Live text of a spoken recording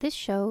This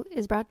show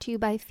is brought to you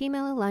by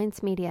Female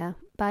Alliance Media,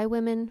 by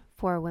women,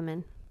 for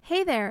women.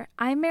 Hey there,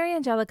 I'm Mary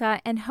Angelica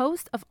and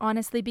host of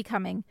Honestly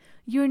Becoming,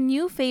 your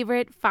new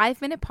favorite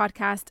 5-minute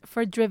podcast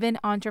for driven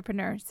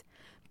entrepreneurs.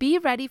 Be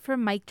ready for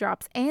mic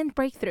drops and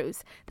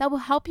breakthroughs that will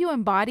help you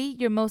embody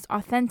your most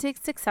authentic,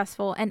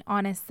 successful, and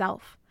honest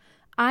self.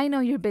 I know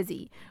you're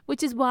busy,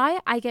 which is why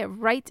I get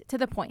right to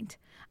the point.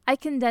 I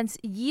condense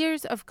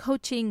years of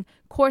coaching,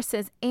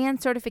 courses, and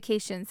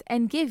certifications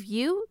and give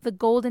you the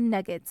golden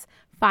nuggets,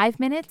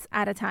 5 minutes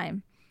at a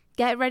time.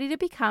 Get ready to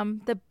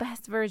become the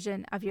best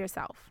version of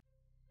yourself.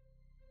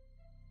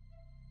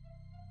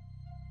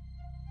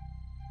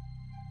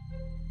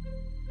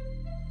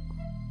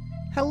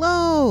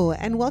 Hello,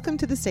 and welcome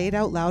to the Say It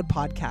Out Loud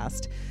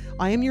podcast.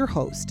 I am your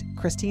host,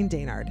 Christine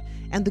Daynard,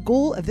 and the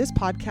goal of this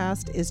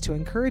podcast is to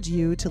encourage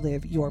you to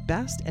live your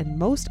best and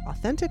most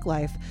authentic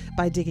life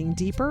by digging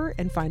deeper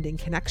and finding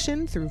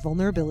connection through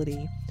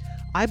vulnerability.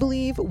 I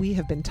believe we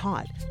have been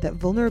taught that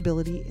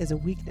vulnerability is a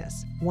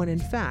weakness, when in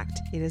fact,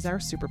 it is our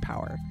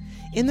superpower.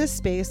 In this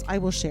space, I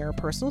will share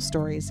personal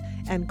stories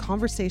and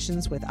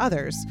conversations with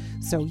others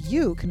so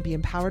you can be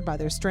empowered by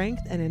their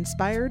strength and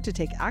inspired to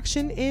take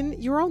action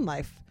in your own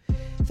life.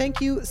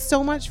 Thank you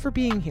so much for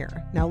being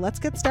here. Now let's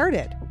get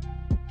started.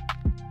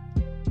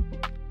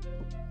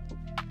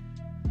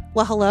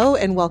 Well, hello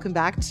and welcome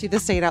back to the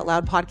Say It Out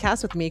Loud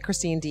podcast with me,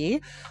 Christine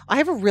D. I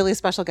have a really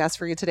special guest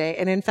for you today.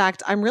 And in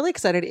fact, I'm really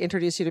excited to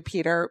introduce you to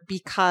Peter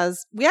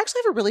because we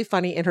actually have a really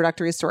funny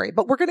introductory story,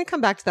 but we're going to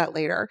come back to that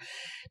later.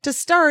 To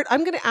start,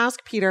 I'm going to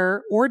ask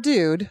Peter, or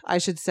dude, I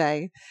should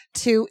say,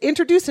 to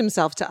introduce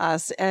himself to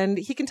us. And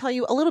he can tell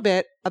you a little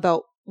bit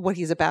about what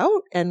he's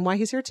about and why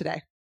he's here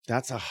today.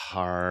 That's a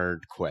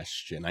hard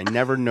question. I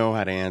never know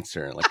how to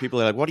answer. Like,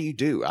 people are like, what do you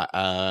do?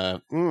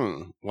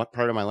 What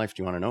part of my life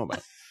do you want to know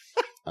about?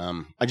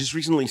 I just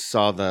recently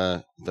saw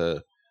the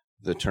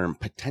term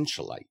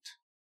potentialite,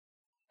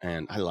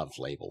 and I love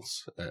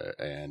labels,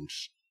 and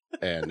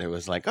it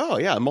was like, oh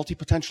yeah,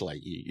 multi-potentialite.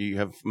 You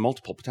have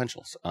multiple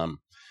potentials.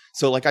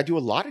 So like I do a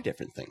lot of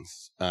different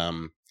things.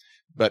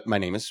 But my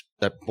name is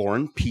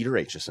born Peter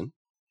Aitchison.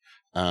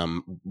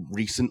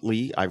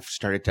 Recently I've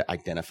started to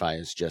identify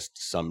as just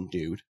some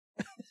dude.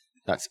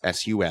 That's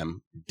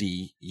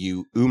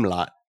SUMDU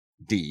umlaut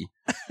D,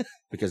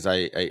 because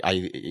I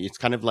it's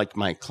kind of like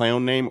my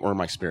clown name or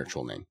my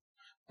spiritual name.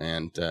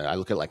 And I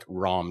look at like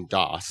Ram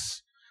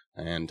Dass,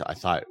 and I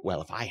thought,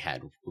 well, if I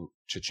had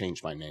to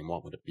change my name,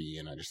 what would it be?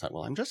 And I just thought,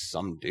 well, I'm just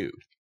some dude.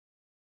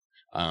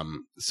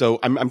 So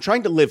I'm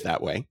trying to live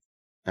that way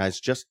as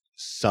just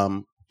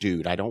some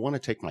dude. I don't want to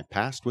take my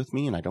past with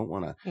me, and I don't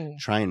want to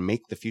try and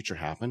make the future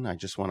happen. I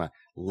just want to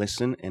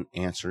listen and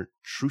answer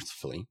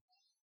truthfully.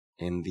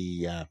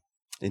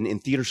 In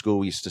theater school,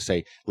 we used to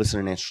say, listen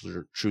and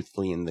answer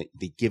truthfully in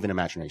the given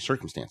imaginary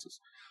circumstances.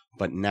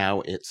 But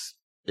now it's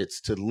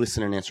to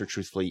listen and answer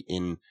truthfully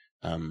in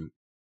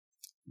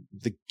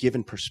the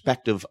given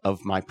perspective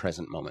of my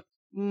present moment.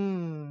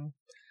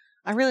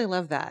 I really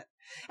love that.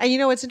 And you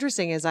know, what's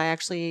interesting is I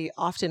actually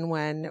often,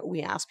 when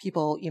we ask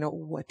people, you know,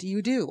 what do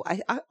you do? I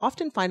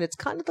often find it's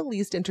kind of the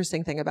least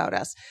interesting thing about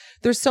us.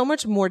 There's so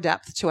much more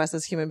depth to us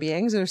as human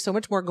beings. There's so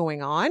much more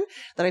going on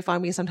that I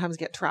find we sometimes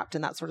get trapped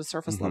in that sort of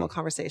surface level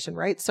conversation,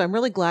 right? So I'm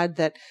really glad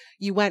that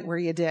you went where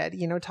you did,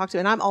 you know,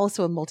 and I'm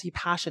also a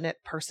multi-passionate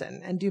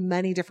person and do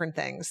many different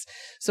things.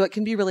 So it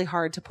can be really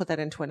hard to put that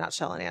into a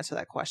nutshell and answer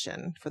that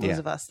question for those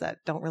of us that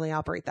don't really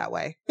operate that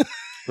way.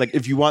 Like,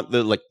 if you want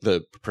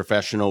the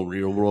professional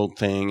real world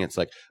thing, it's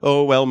like,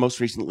 oh, well, most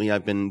recently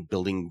I've been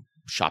building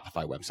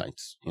Shopify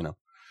websites, you know.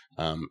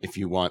 If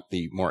you want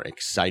the more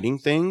exciting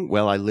thing,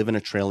 well, I live in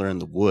a trailer in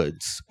the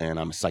woods and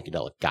I'm a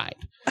psychedelic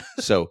guide.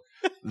 So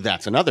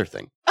that's another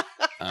thing.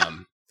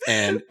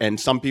 And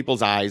some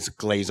people's eyes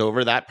glaze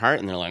over that part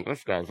and they're like,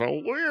 this guy's a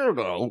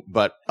weirdo.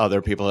 But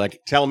other people are like,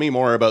 tell me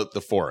more about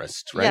the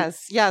forest, right?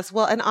 Yes.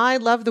 Well, and I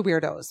love the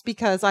weirdos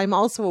because I'm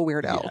also a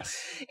weirdo.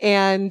 Yes.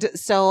 And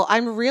so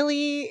I'm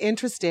really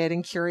interested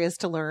and curious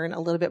to learn a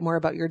little bit more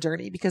about your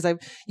journey because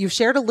you've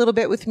shared a little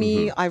bit with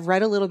me. I've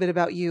read a little bit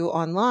about you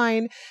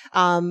online.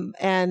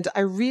 And I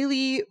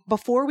really,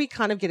 before we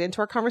kind of get into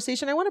our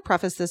conversation, I want to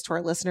preface this to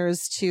our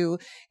listeners to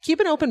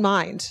keep an open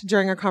mind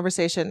during our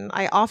conversation.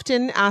 I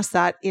often ask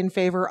that in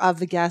favor of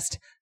the guest,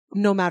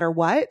 no matter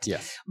what.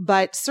 Yes.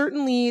 But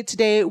certainly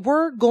today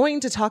we're going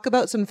to talk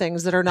about some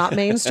things that are not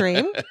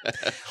mainstream.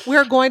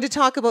 We're going to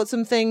talk about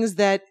some things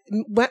that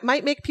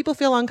might make people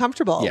feel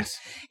uncomfortable. Yes.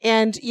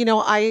 And, you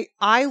know,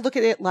 I look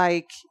at it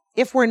like,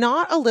 if we're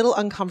not a little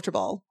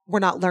uncomfortable, we're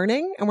not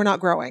learning and we're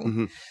not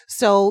growing.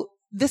 So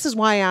this is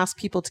why I ask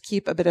people to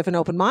keep a bit of an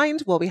open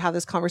mind while we have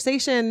this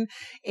conversation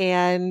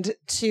and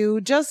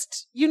to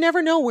just, you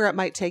never know where it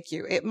might take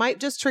you. It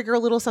might just trigger a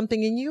little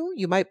something in you.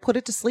 You might put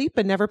it to sleep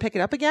and never pick it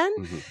up again.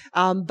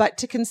 But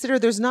to consider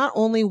there's not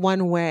only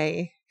one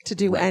way to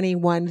do Right. any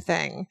one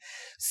thing.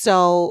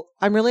 So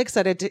I'm really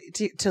excited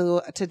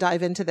to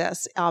dive into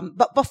this.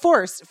 But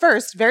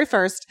very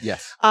first,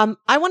 Yes.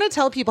 I want to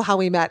tell people how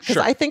we met because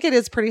Sure. I think it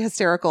is pretty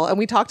hysterical. And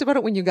we talked about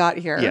it when you got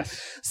here. Yes.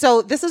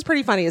 So this is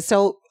pretty funny.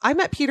 So I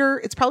met Peter,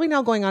 it's probably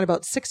now going on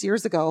about 6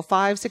 years ago,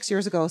 5-6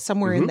 years ago,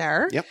 somewhere in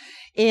there. Yep.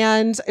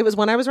 And it was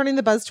when I was running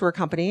the Buzz Tour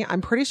Company.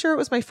 I'm pretty sure it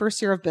was my first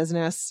year of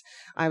business.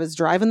 I was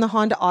driving the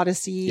Honda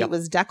Odyssey. Yep. It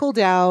was deckled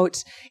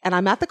out and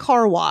I'm at the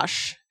car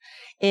wash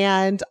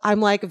and I'm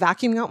like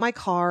vacuuming out my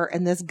car.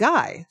 And this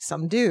guy,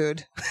 some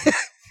dude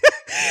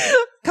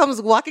comes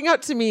walking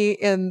out to me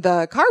in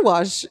the car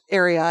wash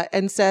area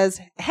and says,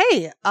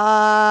 "Hey,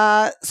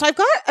 so I've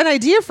got an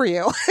idea for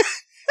you.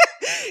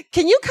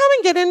 Can you come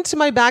and get into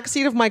my back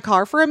seat of my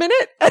car for a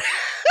minute?"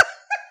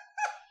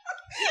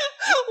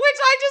 Which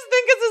I just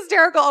think is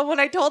hysterical. And when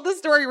I told the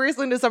story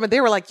recently to someone,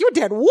 they were like, "You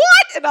did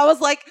what?" And I was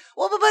like,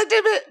 "Well,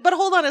 but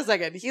hold on a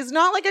second. He's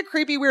not like a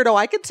creepy weirdo.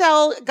 I could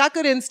tell, got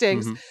good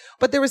instincts,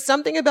 but there was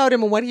something about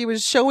him and what he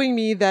was showing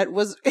me that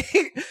was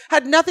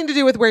had nothing to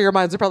do with where your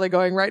minds are probably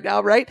going right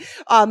now, right?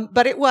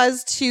 But it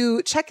was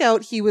to check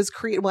out. He was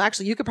creating. Well,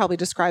 actually, you could probably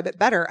describe it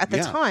better at the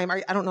time.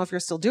 I don't know if you're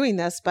still doing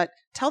this, but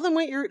tell them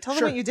what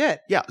you did.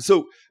 Yeah.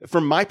 So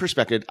from my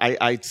perspective,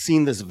 I'd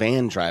seen this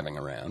van driving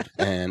around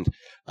and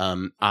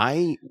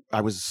I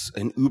was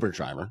an Uber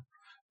driver.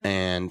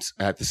 And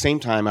at the same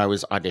time, I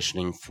was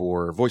auditioning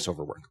for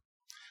voiceover work.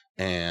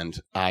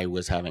 And I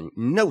was having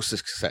no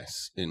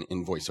success in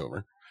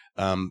voiceover.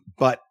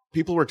 But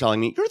people were telling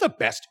me, "You're the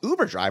best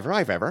Uber driver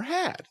I've ever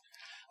had."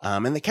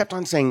 And they kept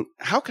on saying,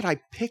 "How could I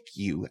pick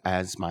you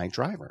as my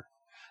driver?"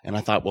 And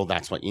I thought, well,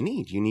 that's what you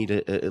need. You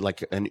need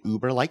like an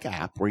Uber-like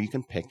app where you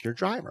can pick your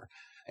driver.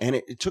 And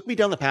it took me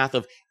down the path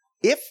of,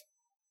 if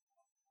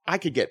I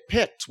could get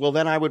picked, well,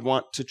 then I would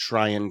want to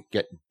try and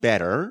get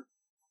better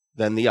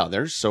than the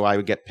others. So I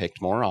would get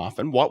picked more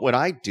often. What would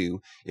I do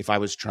if I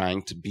was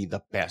trying to be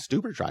the best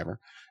Uber driver?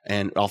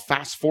 And I'll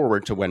fast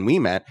forward to when we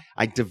met.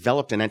 I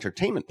developed an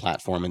entertainment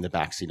platform in the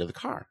backseat of the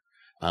car.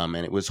 And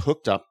it was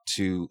hooked up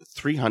to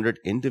 300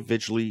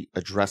 individually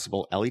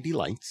addressable LED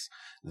lights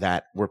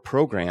that were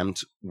programmed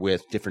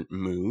with different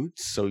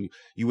moods. So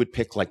you would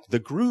pick like the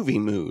groovy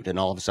mood, and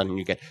all of a sudden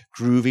you get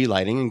groovy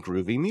lighting and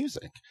groovy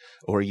music.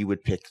 Or you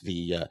would pick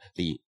the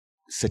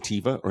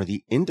sativa or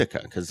the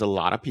indica, because a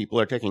lot of people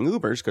are taking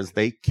Ubers because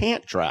they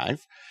can't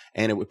drive,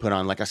 and it would put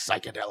on like a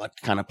psychedelic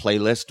kind of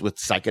playlist with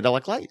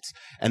psychedelic lights.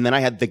 And then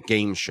I had the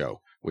game show,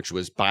 which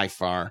was by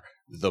far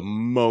the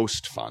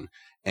most fun.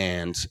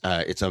 And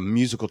it's a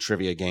musical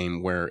trivia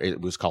game where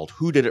it was called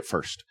Who Did It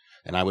First?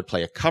 And I would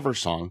play a cover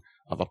song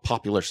of a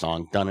popular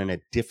song done in a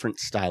different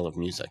style of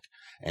music.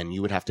 And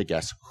you would have to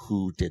guess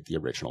who did the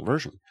original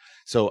version.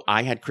 So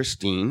I had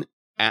Christine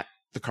at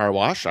the car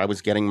wash. I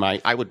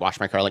would wash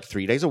my car like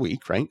 3 days a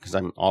week, right? Because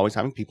I'm always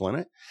having people in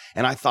it.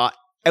 And I thought,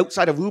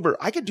 outside of Uber,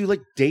 I could do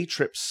like day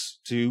trips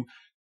to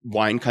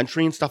wine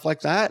country and stuff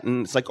like that.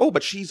 And it's like, oh,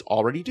 but she's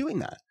already doing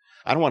that.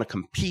 I don't want to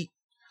compete.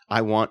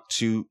 I want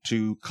to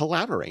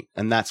collaborate.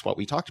 And that's what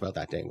we talked about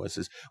that day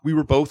is we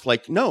were both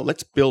like, no,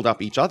 let's build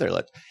up each other.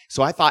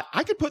 So I thought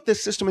I could put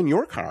this system in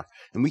your car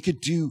and we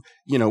could do,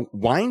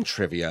 wine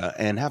trivia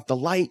and have the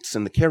lights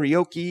and the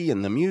karaoke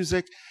and the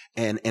music.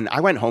 And I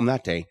went home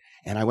that day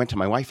and I went to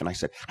my wife and I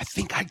said, I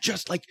think I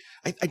just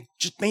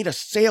made a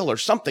sale or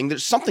something.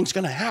 Something's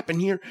going to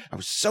happen here. I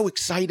was so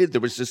excited. There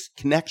was this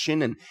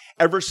connection. And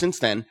ever since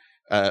then,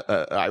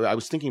 I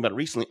was thinking about it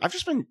recently. I've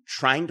just been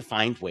trying to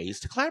find ways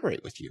to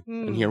collaborate with you.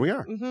 And here we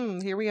are.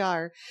 Mm-hmm. Here we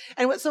are.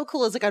 And what's so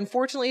cool is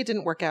unfortunately it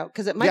didn't work out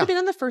because it might have been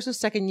in the first or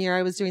second year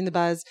I was doing the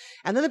Buzz,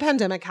 and then the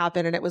pandemic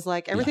happened and it was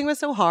like everything was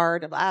so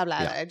hard, blah,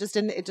 blah, blah.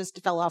 It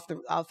just fell off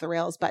the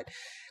rails. But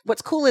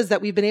what's cool is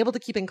that we've been able to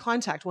keep in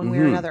contact one way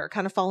or another,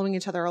 kind of following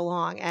each other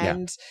along.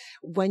 And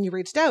when you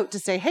reached out to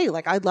say, hey,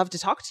 like, I'd love to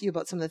talk to you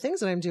about some of the things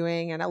that I'm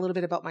doing and a little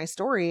bit about my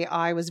story,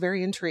 I was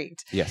very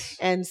intrigued. Yes.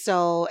 And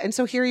so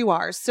here you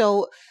are.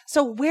 So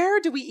where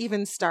do we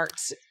even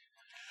start?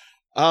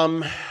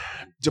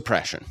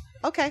 Depression.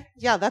 Okay.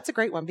 Yeah, that's a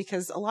great one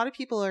because a lot of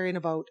people are in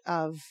a boat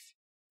of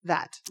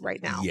that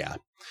right now. Yeah.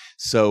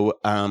 So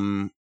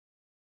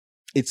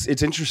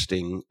it's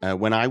interesting.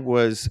 When I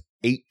was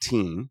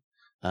 18,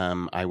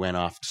 I went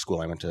off to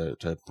school. I went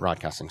to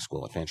broadcasting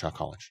school at Fanshawe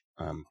College.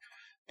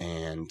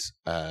 And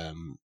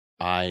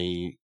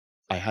I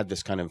had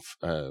this kind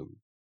of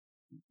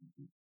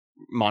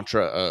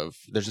mantra of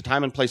there's a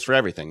time and place for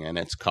everything, and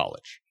it's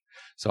college.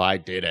 So I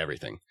did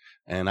everything.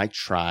 And I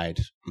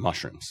tried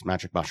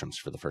magic mushrooms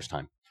for the first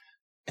time.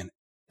 And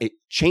it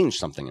changed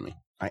something in me.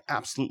 I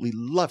absolutely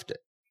loved it.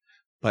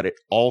 But it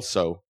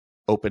also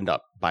opened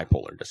up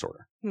bipolar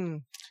disorder.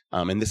 And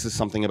this is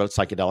something about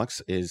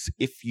psychedelics is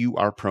if you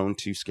are prone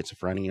to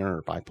schizophrenia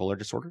or bipolar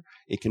disorder,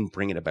 it can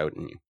bring it about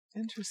in you.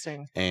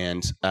 Interesting.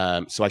 And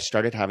so I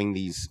started having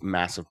these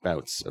massive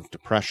bouts of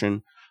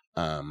depression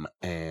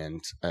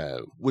and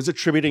was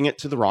attributing it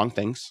to the wrong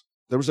things.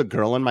 There was a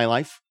girl in my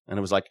life and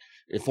it was like,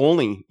 if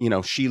only,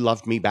 she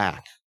loved me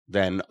back,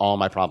 then all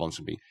my problems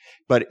would be.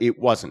 But it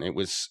wasn't. It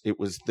was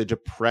the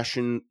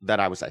depression that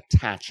I was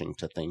attaching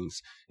to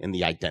things in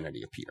the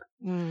identity of Peter.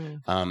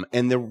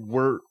 And there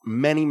were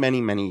many,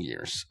 many, many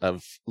years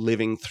of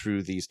living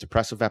through these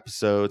depressive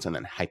episodes and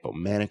then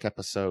hypomanic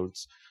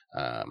episodes.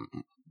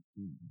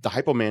 The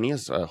hypomania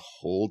is a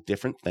whole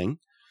different thing.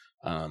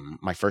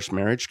 My first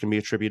marriage can be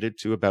attributed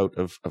to a bout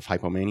of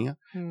hypomania.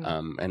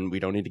 And we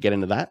don't need to get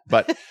into that,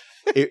 but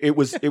it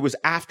was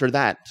after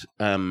that.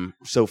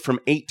 So from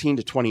 18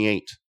 to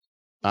 28,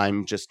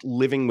 I'm just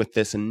living with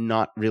this and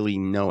not really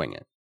knowing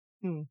it.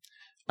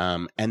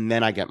 And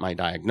then I get my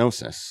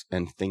diagnosis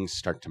and things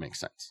start to make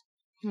sense.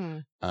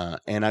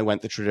 And I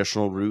went the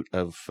traditional route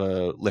of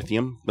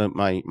lithium.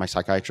 My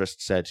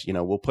psychiatrist said,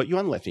 we'll put you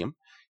on lithium.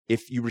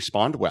 If you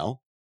respond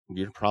well,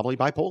 you're probably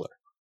bipolar.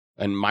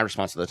 And my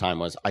response at the time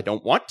was, I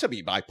don't want to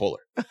be bipolar.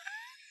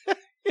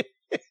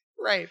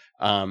 Right.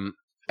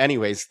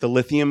 Anyways, the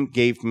lithium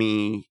gave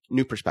me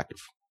new perspective,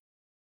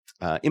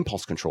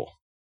 impulse control.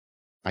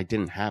 I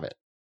didn't have it.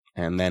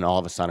 And then all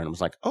of a sudden it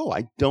was like, oh,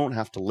 I don't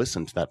have to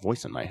listen to that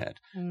voice in my head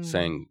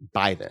saying,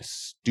 buy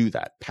this, do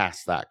that,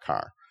 pass that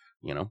car,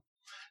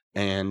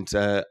 And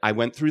I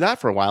went through that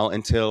for a while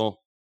until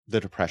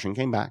the depression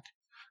came back.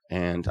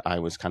 And I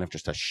was kind of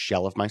just a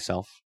shell of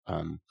myself.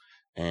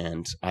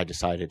 And I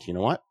decided, you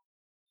know what?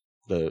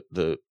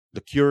 The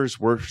cure is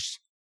worse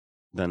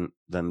than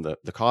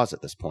the cause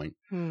at this point.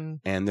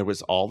 And there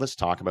was all this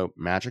talk about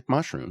magic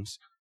mushrooms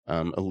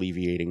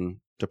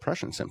alleviating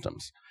depression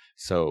symptoms.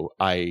 So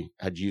I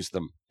had used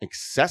them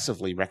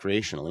excessively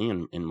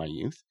recreationally in my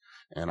youth.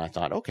 And I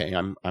thought, okay,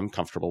 I'm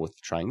comfortable with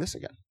trying this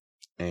again.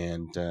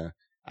 And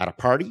at a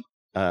party,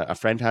 a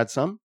friend had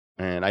some,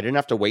 and I didn't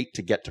have to wait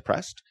to get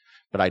depressed,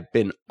 but I'd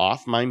been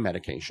off my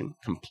medication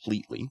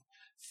completely,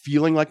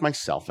 feeling like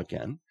myself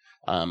again.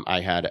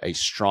 I had a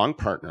strong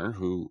partner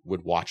who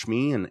would watch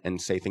me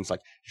and say things like,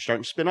 you're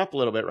starting to spin up a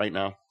little bit right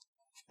now.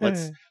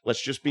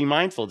 Let's just be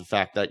mindful of the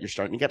fact that you're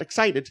starting to get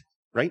excited,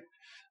 right?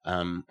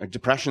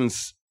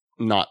 Depression's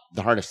not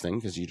the hardest thing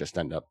because you just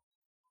end up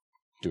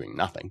doing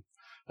nothing.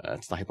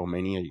 It's the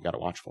hypomania you got to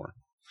watch for.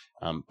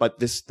 But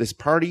this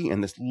party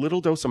and this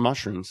little dose of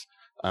mushrooms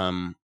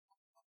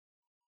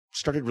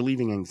started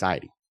relieving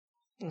anxiety.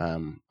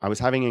 I was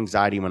having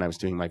anxiety when I was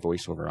doing my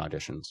voiceover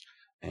auditions,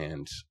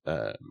 and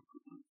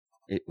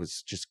it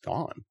was just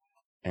gone.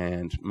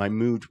 And my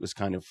mood was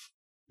kind of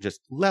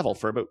just level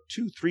for about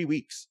 2-3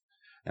 weeks.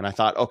 And I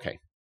thought, okay,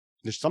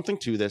 there's something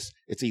to this.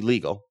 It's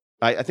illegal.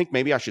 I think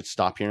maybe I should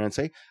stop here and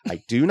say,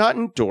 I do not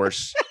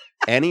endorse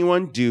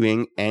anyone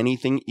doing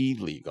anything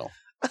illegal.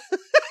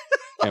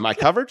 Am I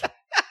covered?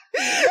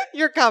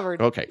 You're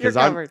covered. Okay, because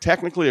I'm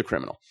technically a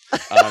criminal.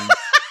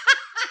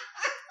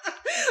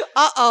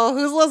 Uh-oh,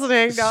 who's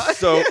listening?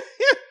 No.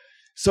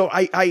 So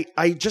I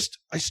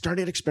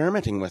started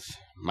experimenting with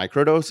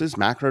microdoses,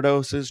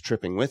 macrodoses,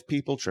 tripping with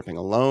people, tripping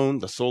alone.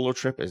 The solo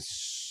trip is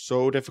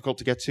so difficult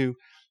to get to.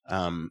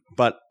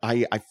 But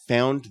I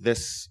found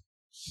this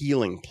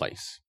healing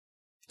place.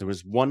 There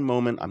was one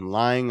moment I'm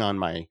lying on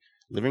my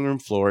living room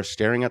floor,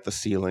 staring at the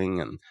ceiling,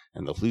 and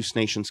the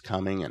hallucination's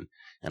coming, and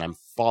I'm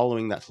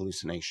following that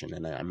hallucination,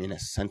 and I'm in a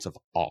sense of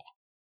awe.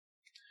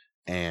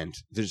 And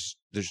there's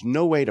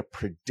no way to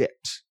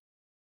predict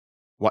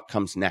what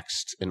comes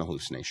next in a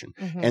hallucination.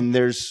 And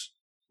there's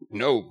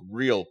no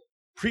real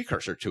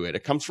precursor to it.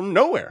 It comes from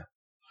nowhere.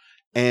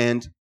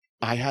 And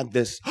I had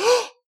this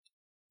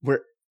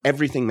where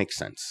everything makes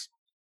sense.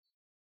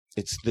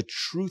 It's the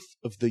truth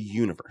of the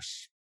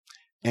universe.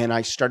 And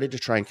I started to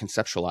try and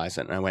conceptualize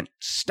it. And I went,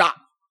 stop.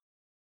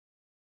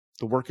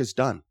 The work is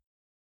done.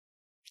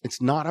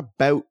 It's not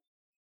about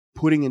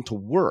putting into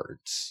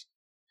words.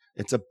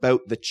 It's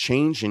about the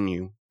change in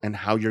you and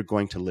how you're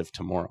going to live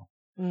tomorrow.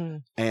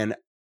 And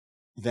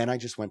then I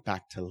just went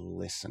back to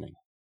listening.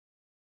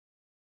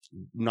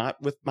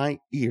 Not with my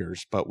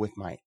ears, but with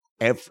my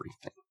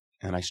everything.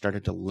 And I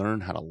started to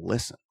learn how to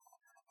listen.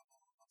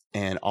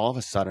 And all of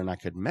a sudden, I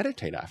could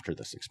meditate after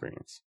this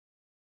experience.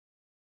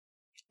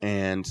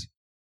 And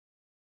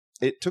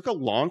it took a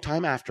long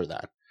time after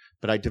that,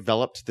 but I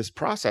developed this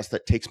process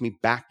that takes me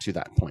back to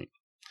that point.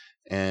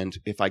 And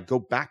if I go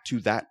back to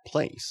that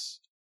place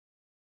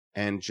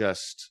and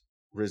just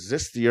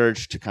resist the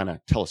urge to kind of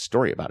tell a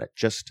story about it,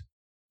 just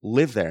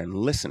live there and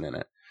listen in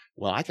it,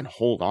 well, I can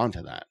hold on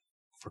to that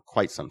for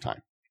quite some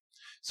time.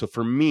 So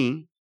for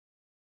me,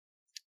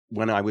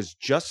 when I was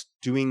just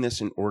doing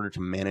this in order to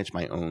manage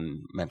my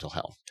own mental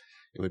health,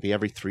 it would be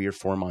every 3 or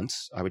 4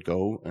 months, I would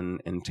go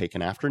and take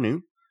an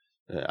afternoon.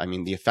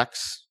 The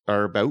effects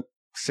are about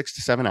 6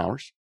 to 7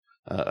 hours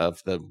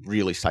of the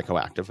really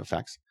psychoactive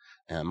effects.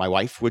 My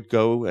wife would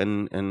go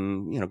and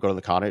go to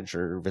the cottage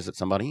or visit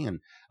somebody, and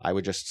I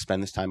would just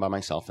spend this time by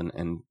myself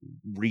and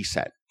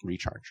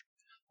recharge.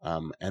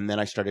 And then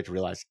I started to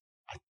realize,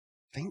 I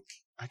think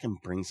I can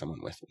bring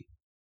someone with me.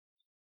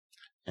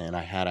 And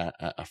I had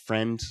a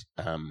friend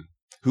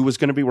who was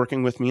going to be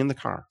working with me in the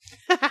car.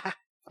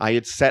 I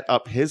had set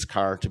up his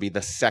car to be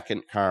the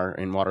second car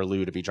in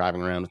Waterloo to be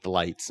driving around with the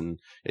lights. And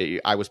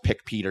I was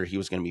Pick Peter. He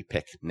was going to be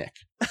Pick Nick.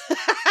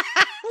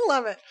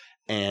 Love it.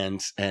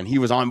 And he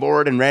was on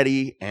board and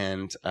ready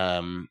and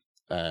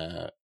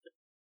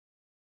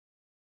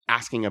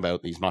asking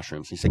about these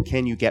mushrooms. He said,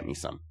 "Can you get me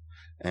some?"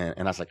 And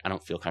I was like, "I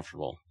don't feel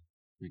comfortable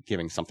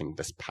giving something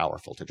this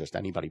powerful to just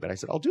anybody." But I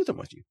said, "I'll do them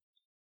with you."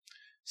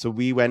 So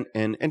we went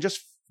and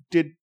just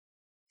did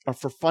a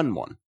for fun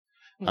one.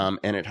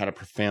 And it had a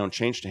profound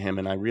change to him.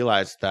 And I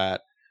realized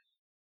that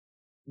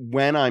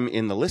when I'm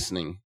in the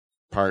listening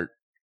part,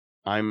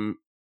 I'm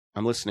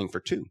listening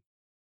for two.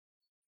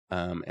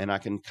 And I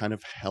can kind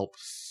of help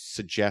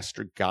suggest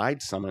or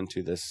guide someone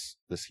to this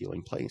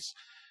healing place.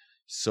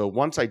 So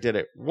once I did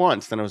it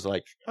once, then I was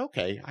like,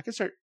 okay, I can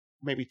start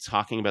maybe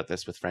talking about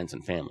this with friends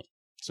and family.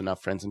 So now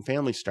friends and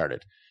family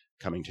started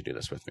coming to do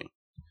this with me.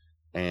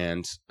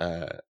 And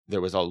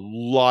there was a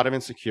lot of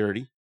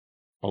insecurity,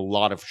 a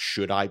lot of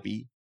should I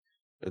be?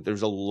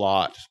 There's a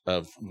lot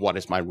of what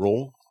is my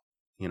role?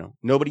 You know,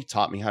 nobody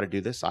taught me how to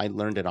do this. I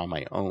learned it on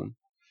my own.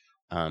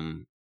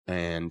 Again,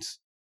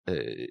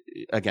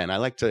 I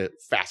like to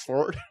fast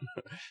forward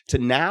to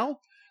now.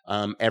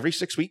 Every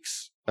 6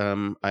 weeks,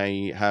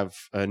 I have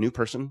a new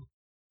person.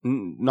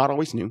 Not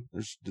always new.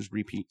 There's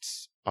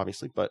repeats,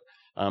 obviously, but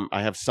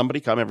I have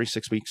somebody come every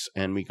 6 weeks,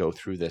 and we go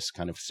through this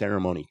kind of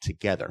ceremony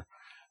together.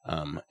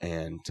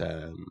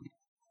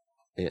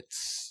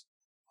 It's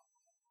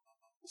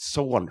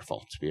so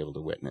wonderful to be able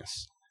to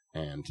witness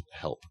and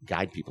help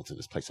guide people to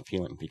this place of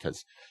healing,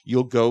 because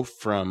you'll go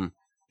from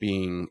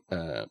being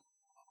The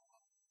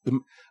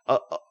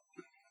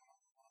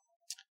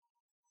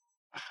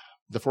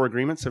Four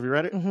Agreements. Have you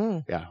read it? Mm-hmm.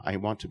 Yeah, I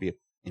want to be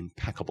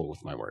impeccable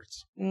with my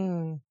words.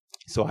 Mm.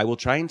 So I will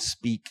try and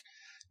speak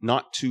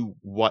not to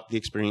what the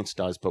experience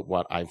does, but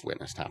what I've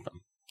witnessed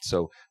happen.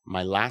 So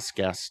my last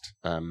guest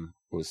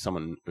was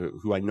someone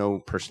who I know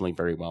personally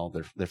very well,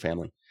 their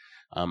family.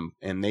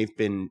 And they've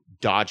been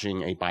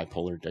dodging a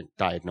bipolar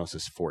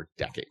diagnosis for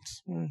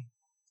decades. Mm.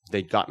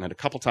 They'd gotten it a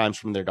couple times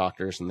from their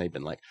doctors, and they've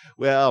been like,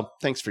 well,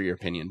 thanks for your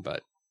opinion,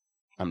 but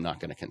I'm not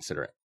going to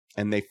consider it.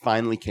 And they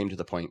finally came to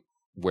the point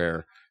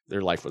where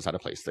their life was at a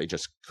place they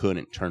just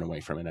couldn't turn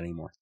away from it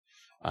anymore.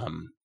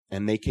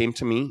 And they came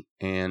to me,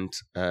 and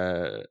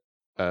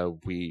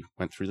we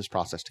went through this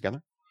process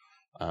together.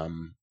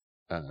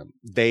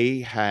 They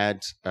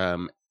had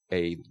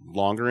a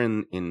longer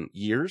in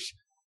years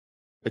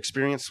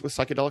experience with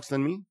psychedelics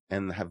than me,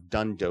 and have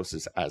done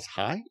doses as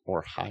high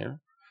or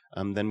higher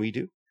than we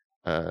do.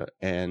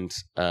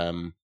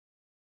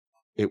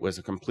 It was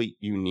a complete,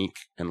 unique,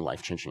 and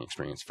life-changing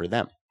experience for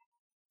them,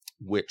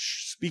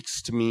 which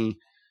speaks to me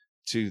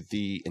to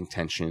the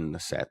intention, the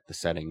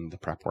setting, the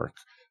prep work,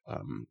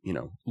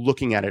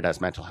 looking at it as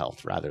mental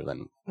health rather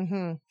than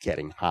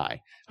getting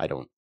high. I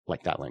don't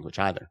like that language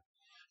either.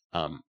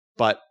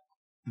 But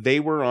they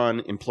were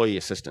on employee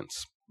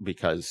assistance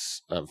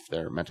because of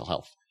their mental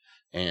health,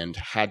 and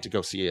had to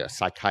go see a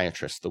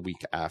psychiatrist the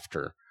week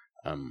after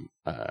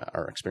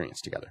our experience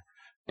together.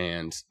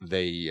 And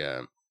they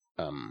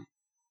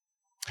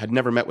had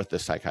never met with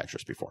this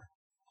psychiatrist before.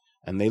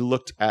 And they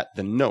looked at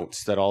the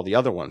notes that all the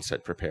other ones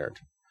had prepared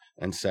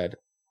and said,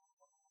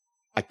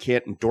 I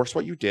can't endorse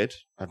what you did.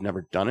 I've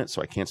never done it,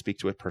 so I can't speak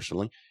to it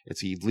personally.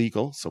 It's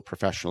illegal, so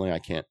professionally I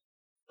can't.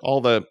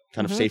 All the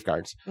kind of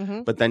safeguards.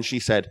 Mm-hmm. But then she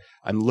said,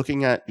 I'm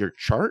looking at your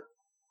chart,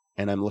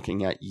 and I'm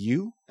looking at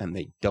you, and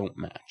they don't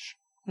match.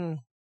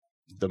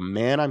 The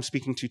man I'm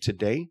speaking to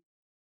today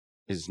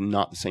is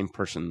not the same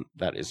person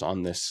that is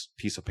on this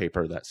piece of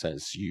paper that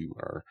says you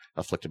are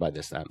afflicted by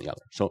this, that, and the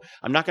other. So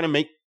I'm not going to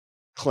make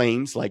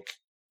claims like...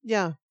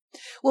 Yeah.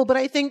 Well, but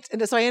I think,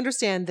 and so I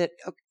understand that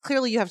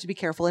clearly you have to be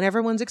careful, and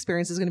everyone's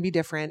experience is going to be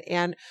different.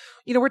 And,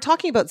 we're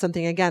talking about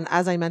something, again,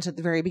 as I mentioned at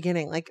the very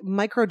beginning, like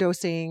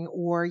microdosing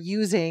or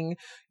using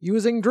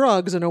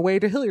drugs in a way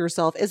to heal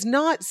yourself is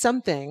not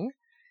something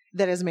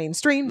that is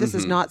mainstream. This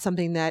is not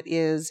something that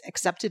is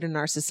accepted in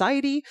our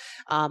society.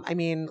 I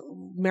mean,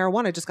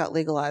 marijuana just got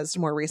legalized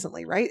more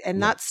recently, right?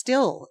 And that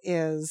still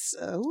is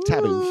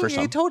taboo for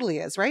some. It totally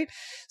is, right?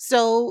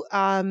 So,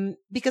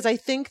 because I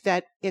think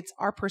that it's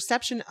our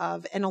perception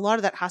of, and a lot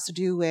of that has to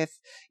do with,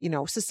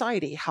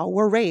 society, how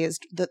we're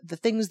raised, the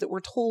things that we're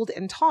told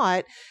and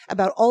taught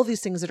about all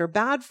these things that are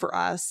bad for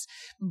us.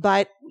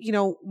 But,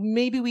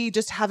 maybe we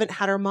just haven't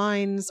had our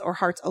minds or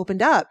hearts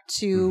opened up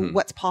to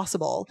what's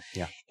possible.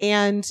 Yeah.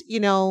 And,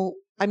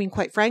 I mean,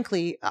 quite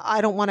frankly,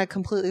 I don't want to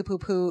completely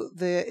poo-poo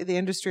the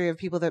industry of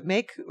people that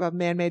make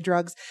man-made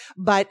drugs,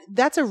 but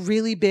that's a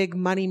really big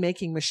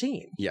money-making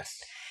machine. Yes.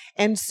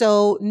 And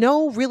so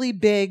no really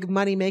big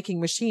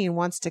money-making machine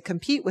wants to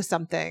compete with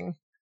something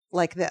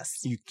like this.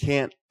 You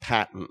can't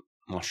patent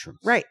mushrooms.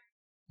 Right.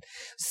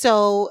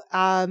 So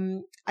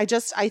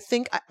I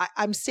think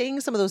I'm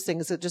saying some of those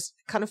things that just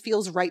kind of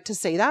feels right to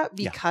say that,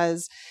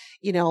 because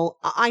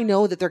I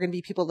know that there are going to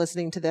be people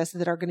listening to this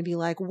that are going to be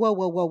like, whoa,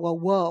 whoa, whoa, whoa,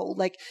 whoa.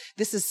 Like,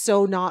 this is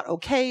so not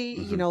okay.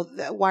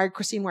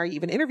 Christine, why are you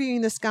even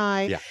interviewing this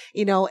guy? Yeah.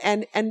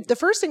 And the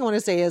first thing I want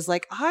to say is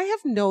like, I have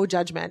no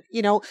judgment.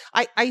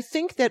 I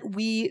think that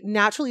we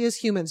naturally as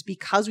humans,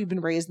 because we've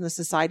been raised in the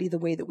society the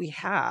way that we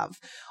have,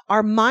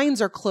 our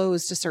minds are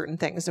closed to certain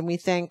things and we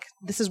think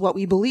this is what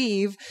we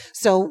believe.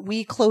 So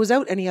we close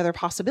out any other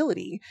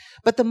possibility.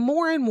 But the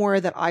more and more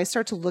that I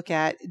start to look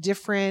at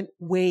different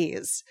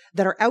ways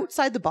that are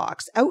outside the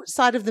box,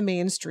 outside of the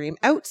mainstream,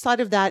 outside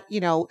of that,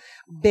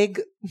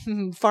 big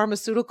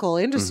pharmaceutical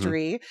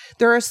industry,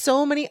 there are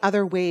so many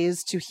other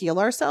ways to heal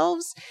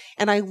ourselves.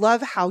 And I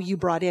love how you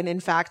brought in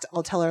fact,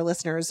 I'll tell our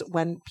listeners,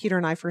 when Peter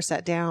and I first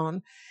sat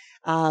down,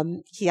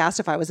 he asked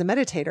if I was a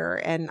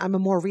meditator, and I'm a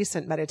more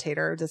recent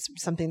meditator. That's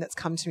something that's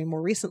come to me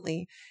more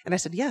recently. And I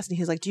said, yes. And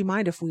he's like, do you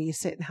mind if we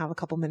sit and have a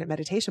couple minute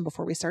meditation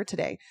before we start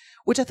today?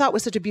 Which I thought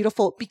was such a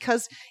beautiful,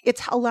 because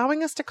it's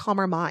allowing us to calm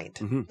our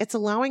mind. It's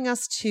allowing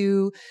us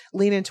to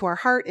lean into our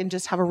heart and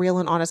just have a real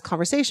and honest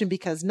conversation,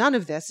 because none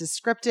of this is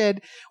scripted.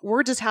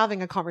 We're just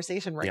having a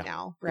conversation right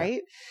now.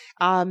 Right.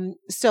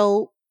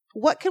 So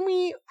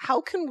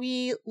how can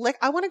we, like,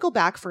 I want to go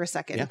back for a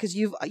second, because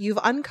you've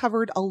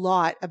uncovered a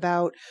lot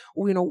about,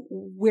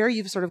 where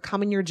you've sort of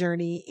come in your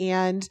journey.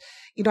 And,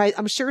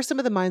 I'm sure some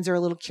of the minds are a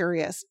little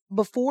curious.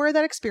 Before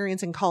that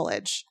experience in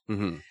college,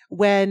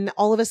 when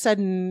all of a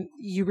sudden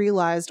you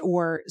realized,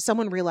 or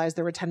someone realized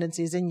there were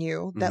tendencies in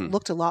you that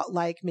looked a lot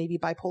like maybe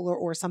bipolar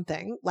or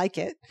something like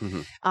it,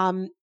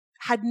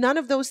 had none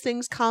of those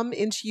things come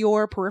into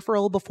your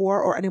peripheral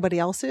before, or anybody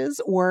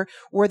else's, or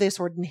were they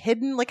sort of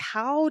hidden? Like,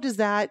 how does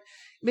that,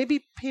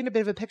 maybe paint a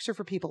bit of a picture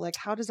for people? Like,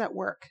 how does that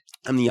work?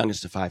 I'm the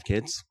youngest of 5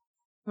 kids.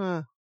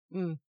 I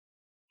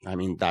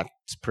mean,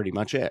 that's pretty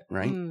much it,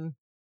 right?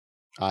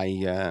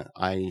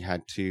 I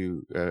had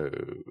to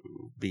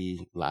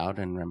be loud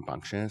and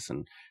rambunctious,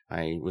 and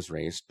I was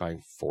raised by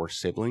 4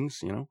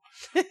 siblings,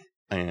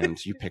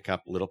 and you pick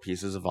up little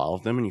pieces of all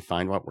of them and you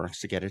find what works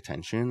to get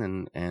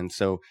attention. And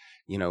so,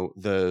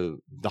 the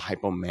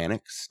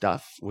hypomanic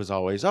stuff was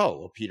always,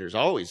 Peter's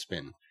always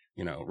been,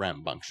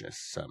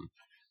 rambunctious.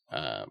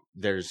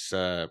 There's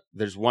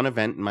one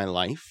event in my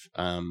life,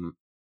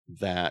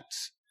 that,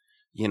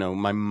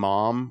 my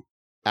mom,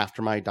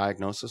 after my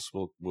diagnosis,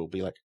 will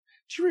be like,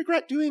 do you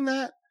regret doing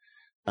that?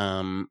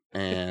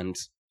 And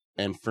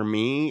for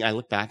me, I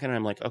look back at it and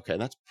I'm like, okay,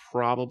 that's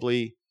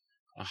probably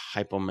a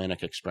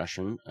hypomanic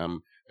expression.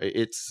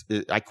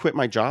 I quit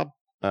my job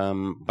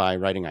by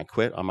writing "I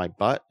quit" on my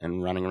butt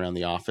and running around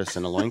the office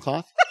in a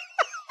loincloth.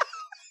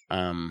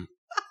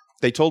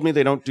 They told me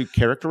they don't do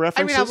character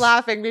references. I mean, I'm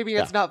laughing. Maybe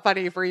it's not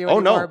funny for you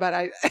anymore,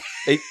 but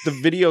the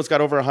video's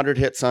got over 100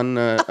 hits on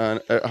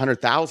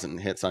 100,000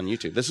 hits on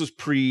YouTube. This was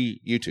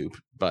pre-YouTube,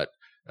 but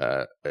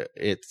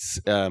it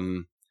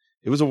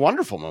was a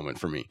wonderful moment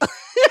for me.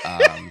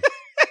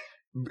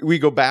 We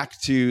go back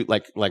to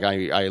like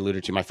I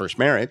alluded to my first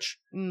marriage.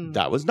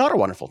 That was not a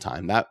wonderful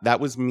time. That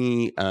was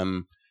me.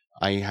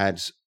 I had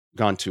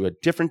gone to a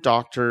different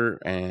doctor,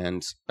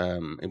 and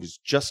it was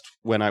just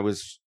when I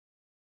was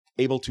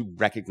able to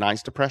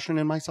recognize depression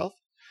in myself,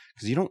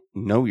 because you don't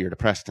know you're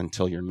depressed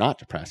until you're not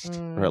depressed,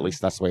 or at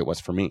least that's the way it was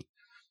for me.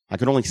 I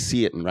could only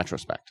see it in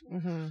retrospect.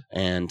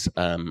 And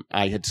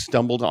I had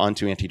stumbled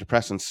onto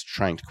antidepressants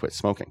trying to quit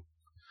smoking.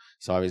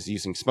 So I was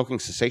using smoking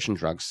cessation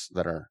drugs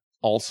that are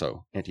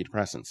also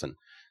antidepressants. And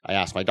I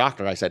asked my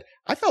doctor, I said,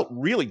 I felt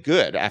really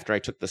good after I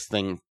took this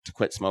thing to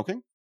quit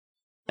smoking.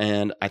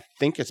 And I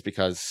think it's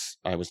because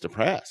I was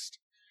depressed.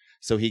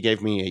 So he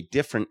gave me a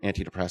different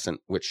antidepressant,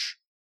 which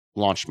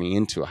launched me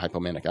into a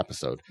hypomanic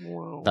episode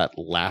that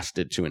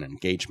lasted to an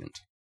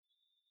engagement.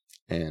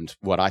 And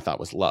what I thought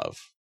was love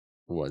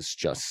was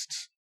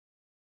just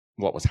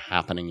what was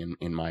happening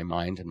in my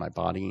mind and my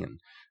body,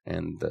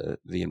 and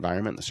the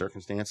environment, the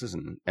circumstances,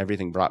 and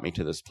everything brought me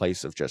to this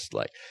place of just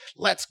like,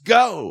 let's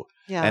go.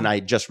 Yeah. And I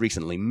just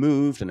recently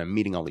moved, and I'm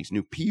meeting all these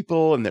new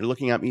people, and they're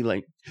looking at me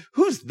like,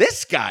 who's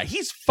this guy?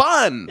 He's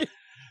fun.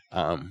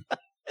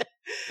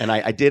 And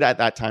I did at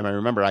that time, I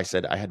remember I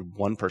said, I had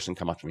one person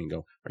come up to me and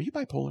go, are you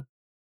bipolar?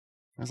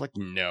 I was like,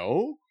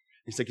 no.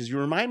 He said, because you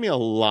remind me a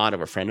lot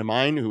of a friend of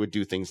mine who would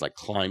do things like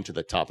climb to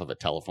the top of a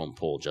telephone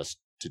pole just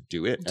to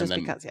do it. Just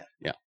because.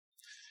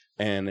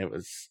 And it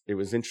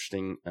was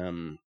interesting.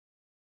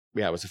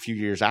 It was a few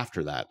years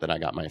after that I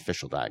got my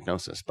official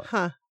diagnosis.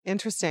 But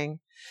interesting.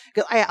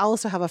 I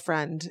also have a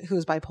friend who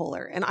is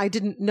bipolar, and I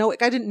didn't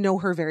know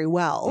her very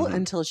well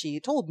until she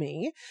told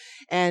me,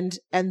 and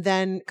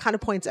then kind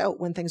of points out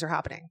when things are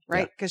happening,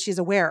 right? Because she's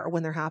aware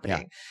when they're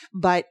happening.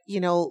 But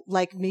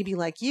maybe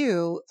like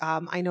you,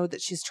 I know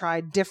that she's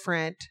tried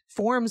different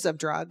forms of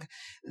drug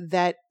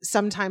that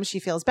sometimes she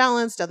feels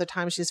balanced, other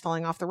times she's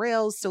falling off the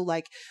rails. So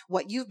like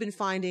what you've been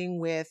finding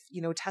with,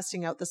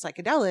 testing out the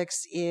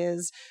psychedelics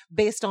is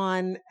based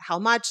on how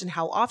much and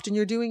how often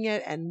you're doing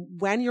it and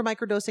when you're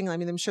microdosing. I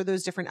mean, I'm sure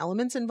there's different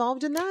elements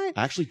involved in that.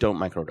 I actually don't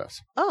microdose.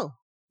 Oh,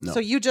 no.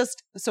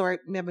 So I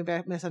maybe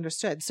I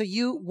misunderstood. So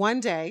you, one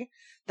day,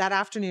 that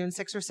afternoon,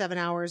 6 or 7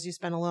 hours you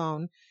spent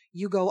alone,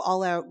 you go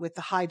all out with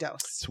the high dose.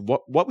 So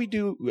what we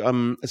do,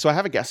 so I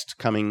have a guest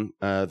coming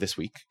this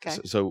week. Okay.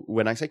 So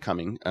when I say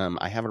coming,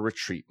 I have a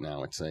retreat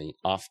now. It's a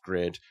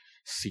off-grid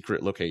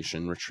secret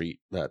location retreat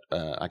that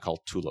I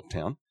call Tulip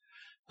Town.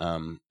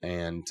 So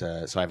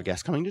I have a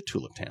guest coming to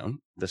Tulip Town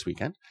this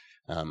weekend.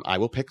 I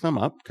will pick them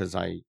up because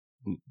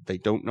they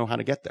don't know how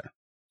to get there.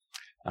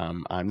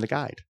 I'm the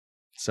guide.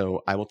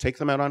 So I will take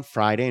them out on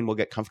Friday and we'll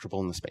get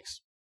comfortable in the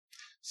space.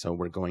 So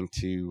we're going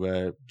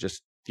to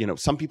just,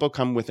 some people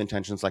come with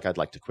intentions like I'd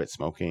like to quit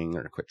smoking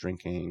or quit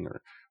drinking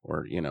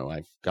or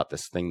I've got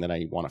this thing that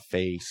I want to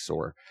face,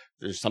 or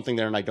there's something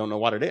there and I don't know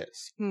what it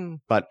is.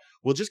 But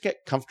we'll just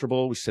get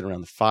comfortable. We sit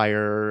around the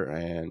fire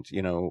and,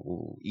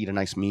 we'll eat a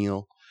nice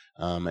meal.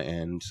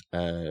 And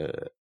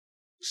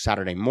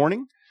Saturday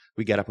morning,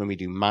 we get up and we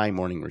do my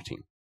morning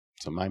routine.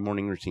 So my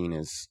morning routine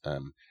is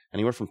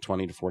anywhere from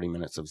 20 to 40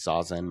 minutes of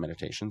Zazen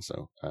meditation.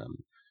 So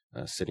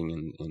sitting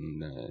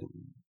in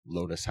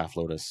lotus, half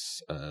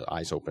lotus,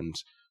 eyes opened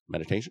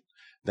meditation.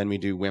 Then we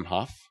do Wim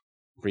Hof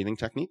breathing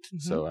technique.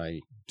 Mm-hmm. So I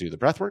do the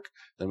breath work.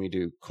 Then we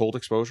do cold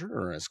exposure,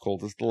 or as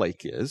cold as the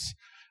lake is.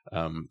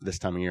 This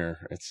time of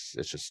year, it's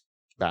just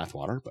bath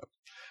water.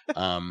 But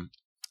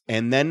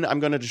and then I'm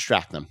going to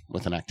distract them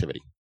with an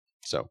activity.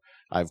 So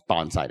I've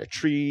bonsaied a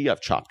tree.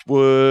 I've chopped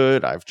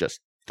wood. I've just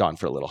gone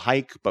for a little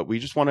hike. But we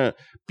just want to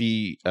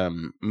be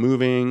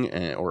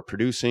moving or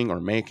producing or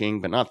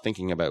making, but not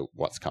thinking about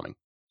what's coming.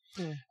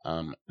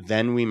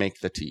 Then we make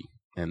the tea.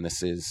 And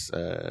this is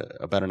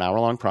about an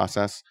hour-long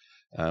process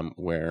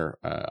where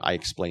I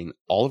explain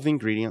all of the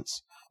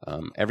ingredients,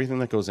 everything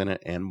that goes in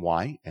it and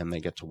why. And they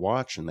get to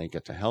watch and they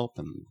get to help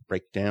and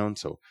break down.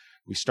 So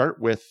we start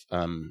with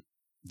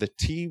the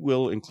tea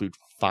will include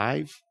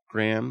 5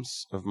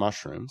 grams of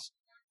mushrooms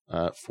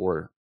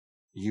for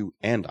you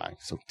and I.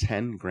 So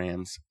 10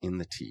 grams in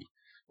the tea,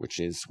 which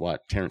is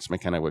what Terence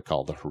McKenna would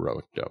call the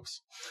heroic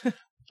dose.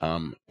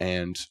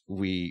 And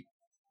we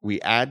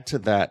add to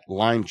that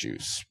lime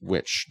juice,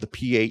 which the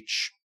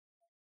pH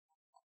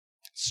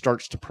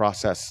starts to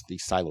process the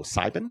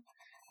psilocybin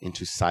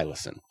into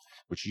psilocin,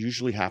 which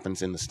usually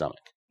happens in the stomach.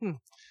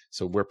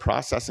 So we're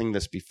processing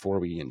this before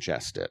we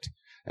ingest it.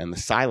 And the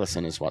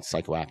psilocin is what's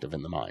psychoactive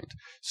in the mind.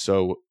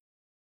 So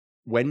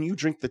when you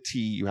drink the tea,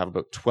 you have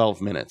about 12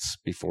 minutes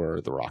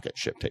before the rocket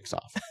ship takes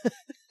off.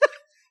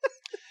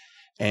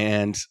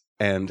 and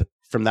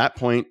from that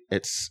point,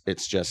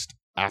 it's just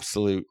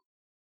absolute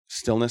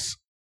stillness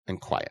and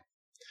quiet.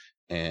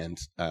 And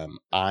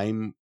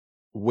I'm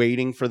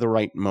waiting for the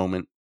right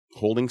moment,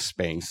 holding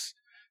space,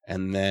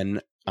 and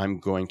then I'm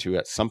going to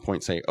at some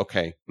point say,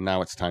 okay,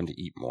 now it's time to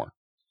eat more.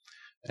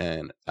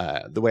 And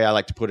the way I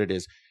like to put it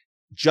is,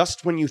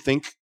 just when you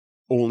think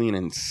only an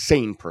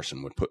insane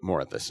person would put more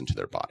of this into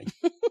their body,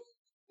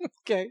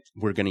 okay,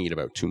 we're going to eat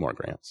about 2 more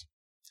grams.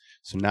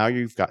 So now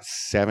you've got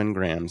 7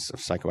 grams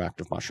of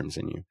psychoactive mushrooms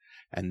in you,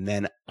 and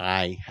then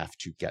I have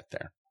to get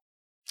there.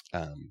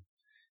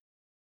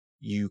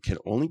 You can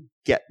only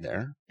get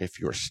there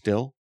if you're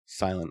still,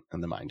 silent,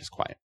 and the mind is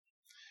quiet.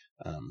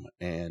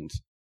 And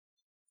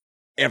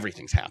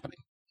everything's happening.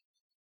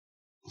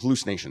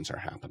 Hallucinations are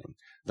happening.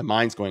 The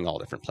mind's going all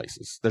different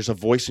places. There's a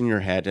voice in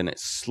your head and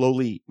it's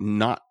slowly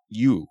not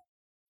you.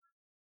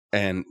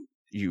 And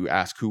you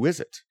ask, who is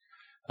it?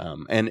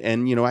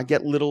 And I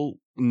get little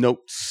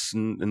notes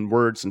and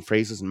words and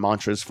phrases and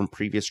mantras from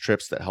previous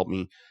trips that help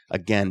me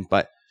again.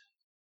 But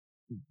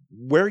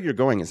where you're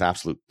going is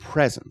absolute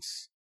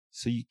presence.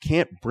 So you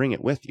can't bring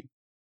it with you.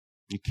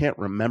 You can't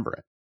remember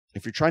it.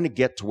 If you're trying to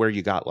get to where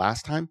you got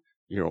last time,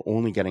 you're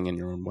only getting in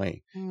your own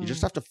way. You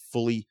just have to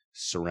fully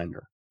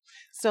surrender.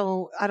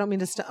 So I don't mean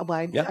to stop. Well,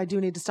 I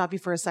do need to stop you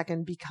for a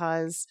second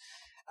because,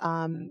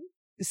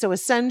 so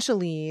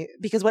essentially,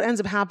 because what ends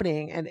up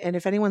happening, and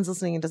if anyone's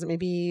listening and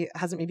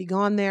hasn't maybe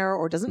gone there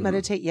or doesn't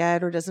meditate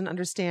yet or doesn't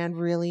understand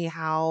really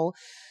how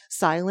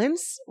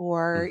silence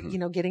or,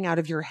 getting out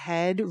of your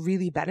head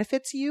really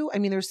benefits you. I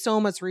mean, there's so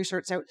much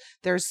research out.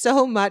 There's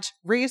so much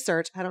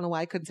research. I don't know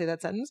why I couldn't say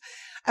that sentence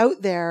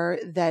out there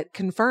that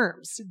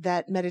confirms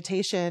that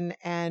meditation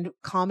and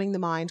calming the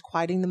mind,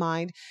 quieting the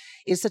mind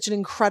is such an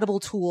incredible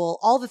tool.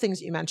 All the things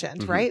that you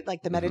mentioned, right?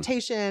 Like the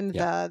meditation,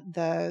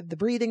 the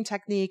breathing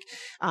technique,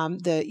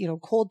 the,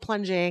 cold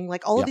plunging,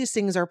 like all of these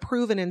things are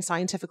proven and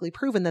scientifically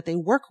proven that they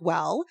work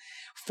well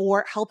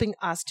for helping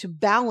us to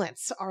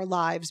balance our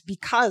lives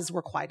because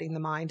we're quieting the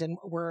mind and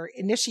we're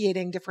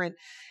initiating different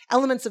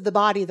elements of the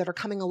body that are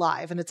coming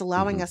alive, and it's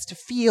allowing us to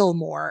feel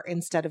more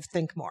instead of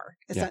think more.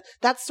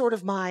 That's sort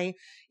of my,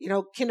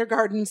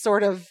 kindergarten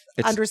sort of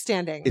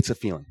understanding. It's a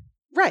feeling.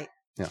 Right.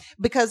 Yeah.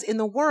 Because in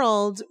the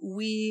world,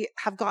 we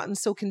have gotten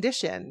so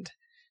conditioned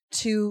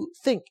to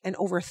think and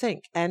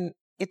overthink. And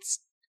it's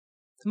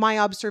my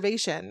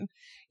observation.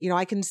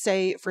 I can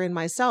say for in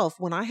myself,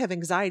 when I have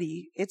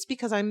anxiety, it's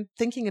because I'm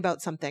thinking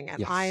about something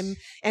and I'm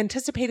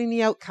anticipating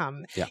the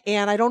outcome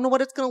and I don't know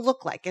what it's going to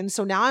look like. And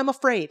so now I'm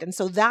afraid. And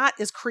so that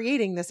is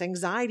creating this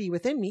anxiety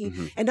within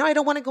me. And now I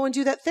don't want to go and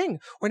do that thing.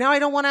 Or now I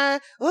don't want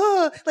to,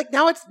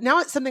 now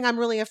it's something I'm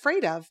really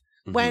afraid of.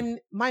 when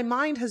my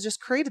mind has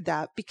just created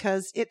that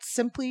because it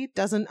simply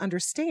doesn't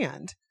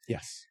understand.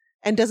 Yes.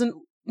 And doesn't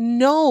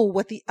know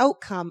what the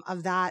outcome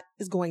of that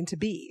is going to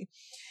be.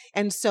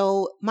 And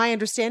so my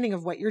understanding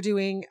of what you're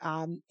doing,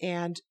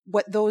 and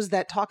what those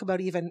that talk about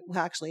even,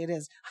 well, actually it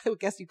is, I would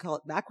guess you call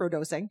it macro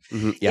dosing,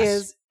 Yes.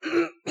 is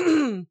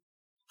that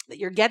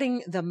you're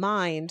getting the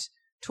mind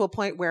to a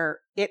point where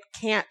it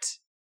can't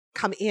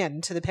come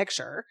into the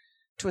picture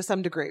to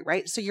some degree,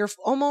 right? So you're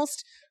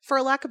almost, for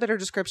a lack of a better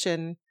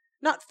description,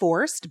 not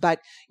forced, but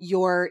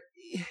you're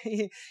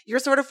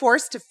sort of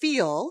forced to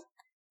feel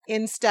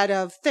instead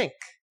of think.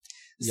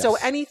 Yes. So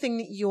anything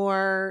that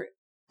you're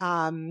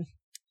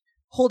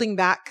holding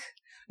back,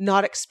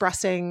 not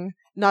expressing,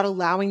 not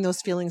allowing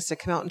those feelings to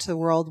come out into the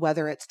world,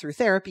 whether it's through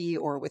therapy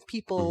or with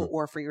people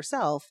or for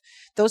yourself,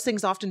 those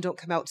things often don't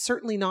come out,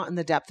 certainly not in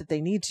the depth that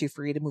they need to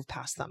for you to move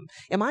past them.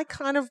 Am I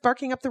kind of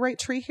barking up the right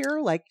tree here?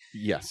 Like,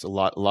 yes, a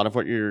lot of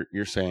what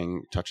you're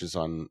saying touches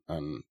on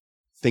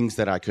things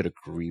that I could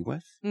agree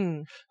with.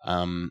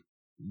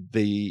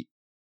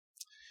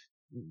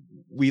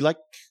 We like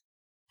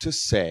to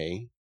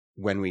say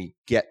when we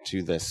get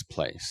to this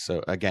place.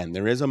 So again,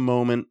 there is a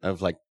moment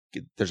of like,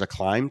 there's a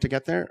climb to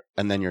get there,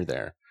 and then you're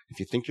there. If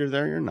you think you're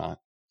there, you're not.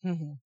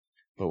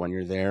 But when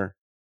you're there,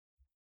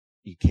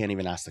 you can't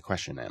even ask the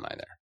question, am I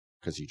there?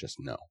 Because you just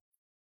know.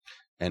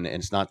 And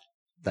it's not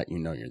that you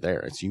know you're there.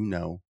 It's you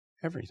know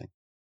everything.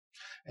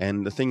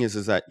 And the thing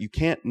is that you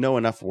can't know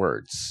enough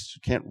words.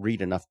 You can't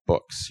read enough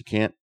books. You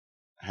can't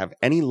have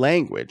any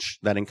language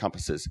that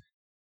encompasses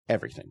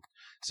everything.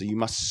 So you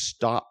must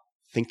stop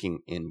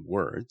thinking in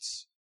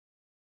words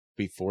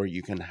before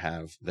you can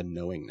have the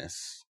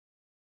knowingness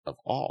of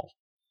all.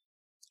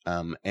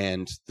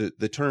 And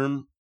the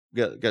term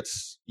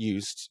gets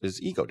used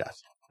is ego death,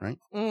 right?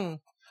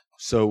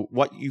 So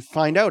what you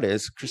find out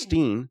is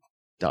Christine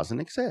doesn't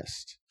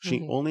exist.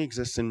 She only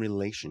exists in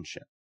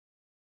relationship.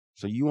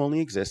 So you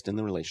only exist in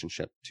the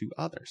relationship to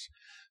others.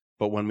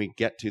 But when we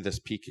get to this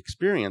peak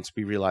experience,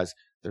 we realize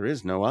there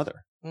is no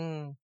other.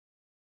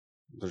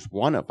 There's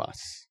one of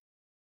us.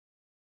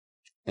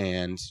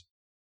 And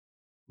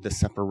the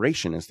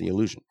separation is the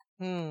illusion.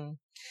 And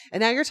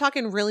now you're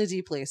talking really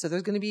deeply. So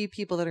there's going to be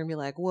people that are going to be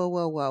like, whoa,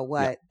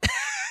 what? Yeah.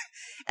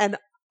 And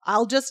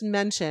I'll just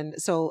mention,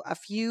 so a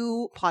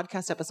few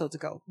podcast episodes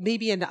ago,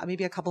 maybe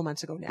a couple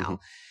months ago now,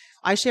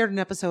 I shared an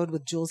episode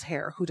with Jules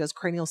Hare, who does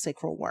cranial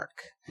sacral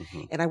work.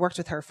 And I worked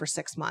with her for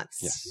 6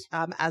 months,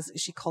 as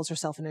she calls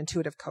herself an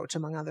intuitive coach,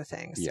 among other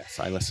things. Yes,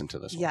 I listened to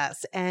this one.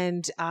 Yes,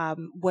 and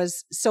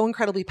was so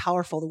incredibly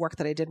powerful, the work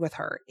that I did with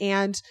her.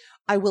 And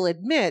I will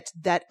admit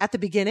that at the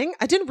beginning,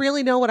 I didn't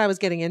really know what I was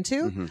getting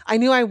into. I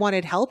knew I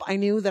wanted help. I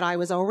knew that I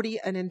was already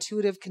an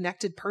intuitive,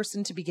 connected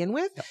person to begin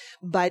with.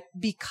 But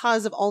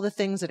because of all the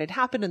things that had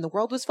happened and the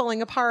world was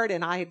falling apart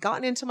and I had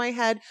gotten into my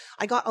head,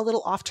 I got a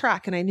little off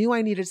track, and I knew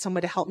I needed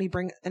someone to help me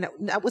bring, and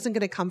that wasn't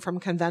going to come from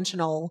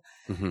conventional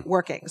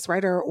workings,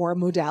 right? Or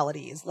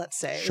modalities, let's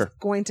say. Sure. It was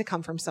going to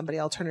come from somebody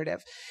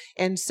alternative.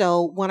 And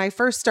so when I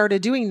first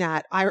started doing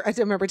that, I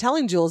remember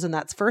telling Jules in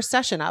that first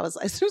session, as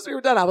soon as we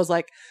were done, I was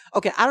like,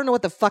 okay, I don't know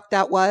what the fuck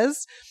that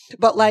was,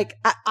 but like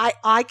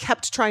I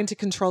kept trying to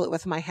control it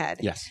with my head.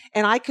 Yes.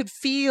 And I could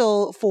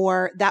feel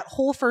for that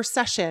whole first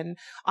session,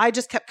 I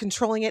just kept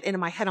controlling it. And in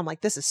my head, I'm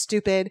like, this is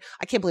stupid.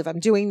 I can't believe I'm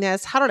doing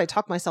this. How did I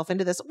talk myself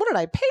into this? What did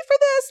I pay for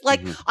this?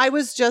 Like I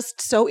was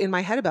just so in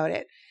my head about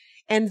it.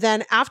 And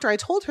then after I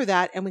told her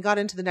that and we got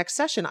into the next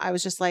session, I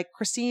was just like,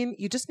 Christine,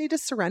 you just need to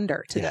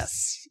surrender to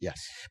this.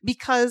 Yes.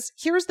 Because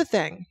here's the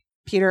thing,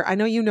 Peter, I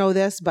know you know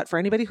this, but for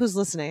anybody who's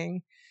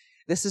listening,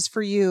 this is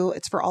for you.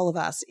 It's for all of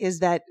us, is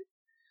that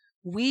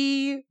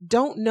we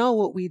don't know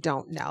what we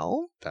don't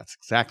know. That's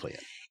exactly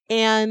it.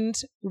 And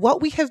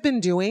what we have been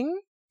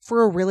doing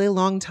for a really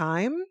long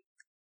time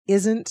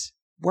isn't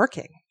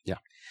working. Yeah.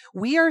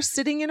 We are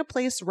sitting in a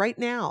place right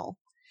now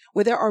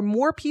where there are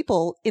more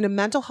people in a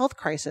mental health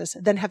crisis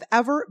than have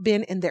ever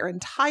been in the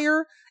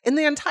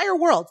entire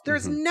world.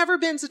 There's never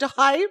been such a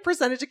high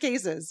percentage of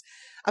cases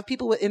of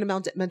people in a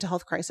mental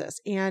health crisis.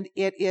 And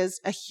it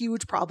is a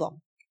huge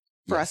problem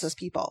for us as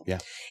people. Yeah.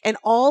 And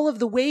all of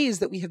the ways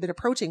that we have been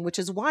approaching, which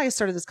is why I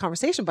started this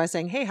conversation by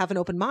saying, hey, have an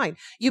open mind.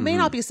 You may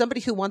not be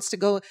somebody who wants to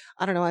go,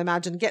 I don't know, I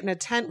imagine get in a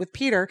tent with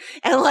Peter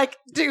and like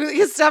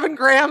do 7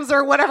 grams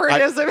or whatever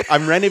it is.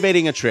 I'm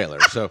renovating a trailer.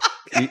 So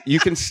you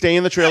can stay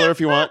in the trailer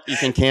if you want. You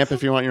can camp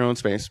if you want your own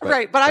space. But,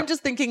 right. But I'm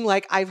just thinking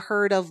like, I've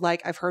heard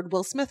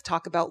Will Smith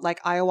talk about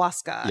like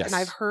ayahuasca. Yes. And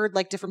I've heard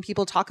like different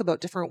people talk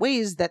about different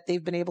ways that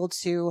they've been able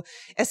to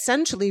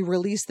essentially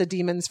release the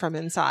demons from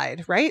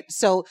inside. Right.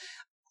 So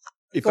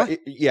go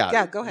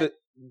ahead.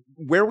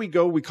 Where we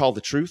go, we call the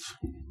truth.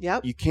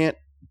 Yep. You can't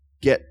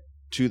get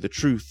to the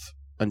truth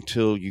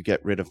until you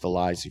get rid of the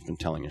lies you've been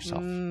telling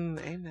yourself.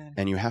 Amen.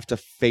 And you have to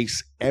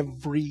face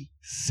every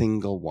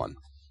single one.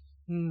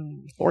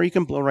 Or you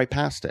can blow right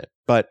past it.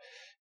 But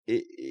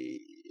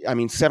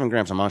 7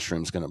 grams of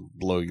mushroom is going to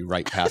blow you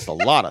right past a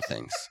lot of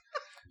things.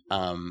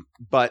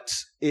 But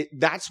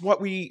that's what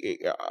we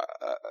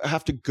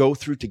have to go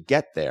through to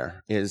get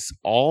there, is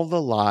all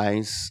the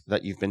lies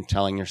that you've been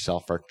telling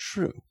yourself are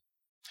true.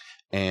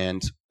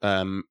 And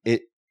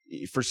it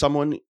for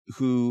someone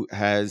who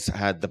has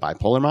had the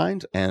bipolar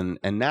mind, and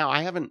now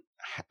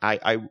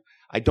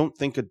I don't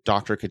think a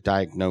doctor could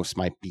diagnose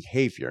my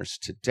behaviors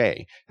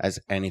today as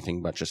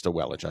anything but just a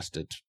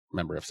well-adjusted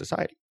member of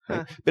society.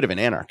 Right? Bit of an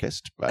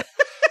anarchist, but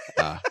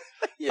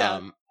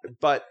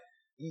but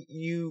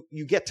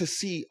you get to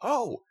see,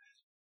 all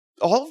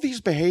of these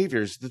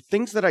behaviors, the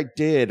things that I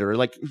did, or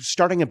like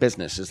starting a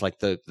business is like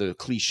the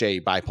cliche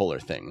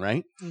bipolar thing,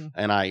 right?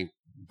 And I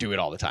do it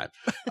all the time.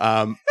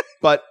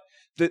 But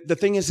the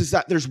thing is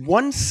that there's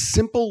one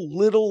simple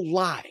little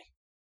lie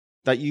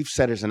that you've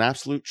said is an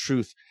absolute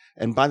truth.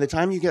 And by the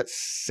time you get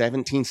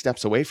 17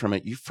 steps away from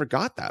it, you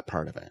forgot that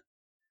part of it.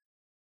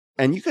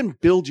 And you can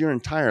build your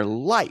entire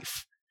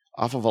life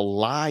off of a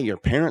lie your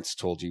parents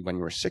told you when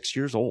you were 6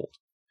 years old.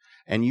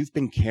 And you've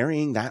been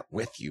carrying that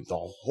with you the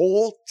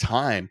whole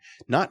time,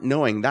 not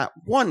knowing that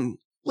one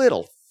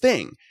little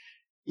thing,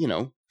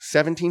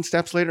 17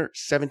 steps later,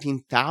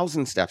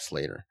 17,000 steps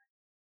later,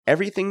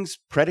 everything's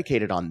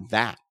predicated on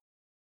that.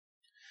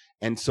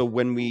 And so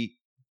when we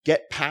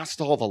get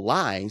past all the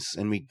lies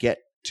and we get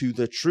to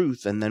the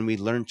truth, and then we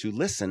learn to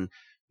listen,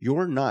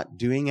 you're not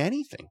doing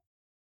anything.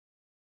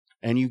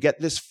 And you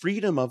get this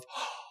freedom of,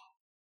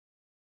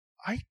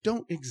 I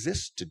don't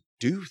exist to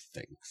do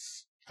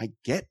things. I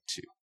get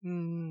to.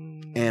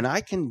 And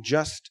I can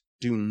just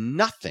do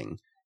nothing,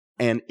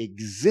 and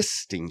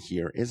existing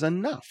here is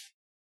enough.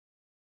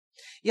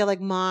 Yeah, like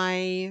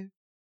my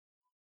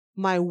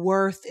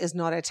worth is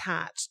not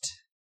attached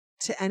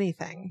to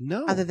anything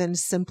other than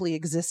simply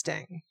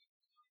existing.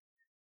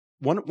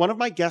 One of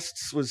my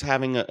guests was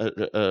having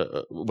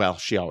well,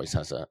 she always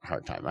has a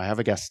hard time. I have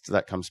a guest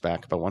that comes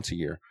back about once a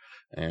year,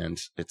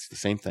 and it's the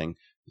same thing.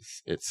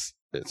 It's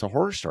a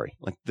horror story.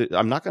 Like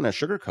I'm not going to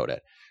sugarcoat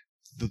it.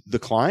 The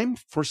climb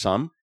for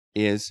some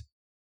is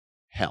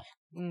hell.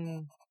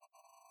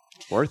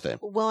 It's worth it.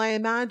 Well, I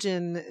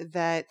imagine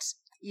that,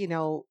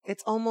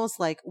 it's almost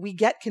like we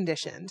get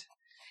conditioned.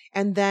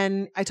 And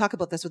then I talk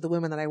about this with the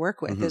women that I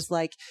work with, is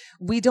like,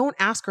 we don't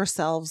ask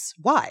ourselves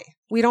why.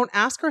 We don't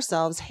ask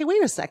ourselves, hey,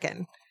 wait a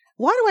second.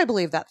 Why do I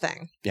believe that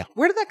thing? Yeah.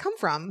 Where did that come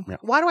from? Yeah.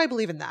 Why do I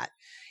believe in that?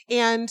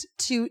 And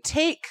to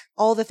take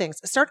all the things,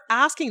 start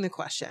asking the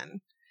question,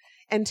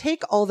 and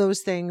take all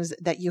those things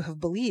that you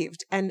have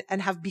believed and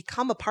have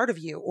become a part of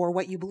you, or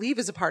what you believe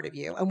is a part of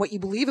you and what you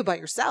believe about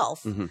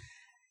yourself,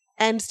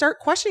 and start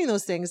questioning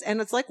those things. And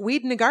it's like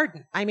weed in a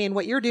garden. I mean,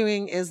 what you're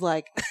doing is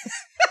like...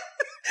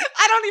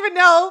 I don't even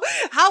know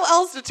how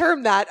else to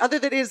term that other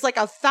than it's like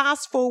a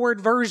fast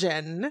forward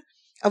version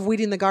of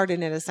weeding the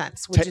garden in a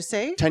sense. Would you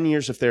say 10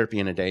 years of therapy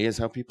in a day is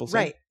how people say?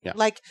 Right. Yeah.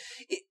 Like,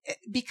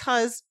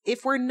 because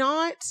if we're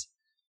not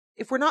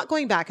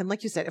going back, and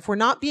like you said, if we're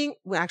not being,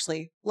 well,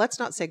 actually, let's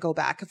not say go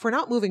back. If we're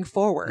not moving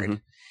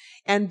forward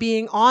and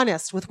being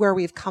honest with where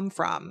we've come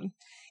from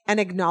and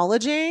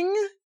acknowledging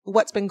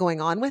what's been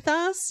going on with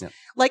us. Yeah.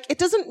 Like, it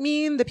doesn't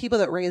mean the people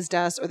that raised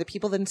us or the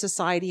people in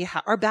society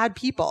are bad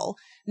people.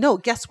 No,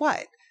 guess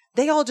what?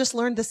 They all just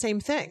learned the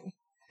same thing.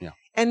 Yeah.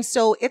 And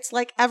so it's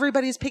like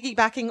everybody's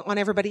piggybacking on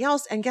everybody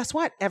else. And guess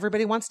what?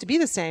 Everybody wants to be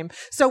the same.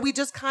 So we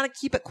just kind of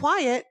keep it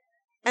quiet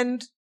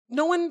and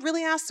no one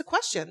really asks the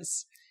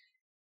questions.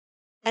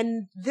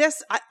 And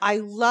this, I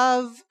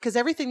love, because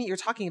everything that you're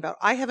talking about,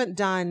 I haven't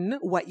done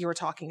what you were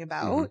talking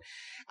about.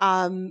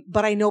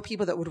 But I know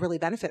people that would really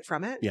benefit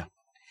from it. Yeah.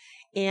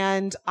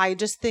 And I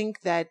just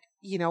think that,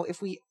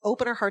 if we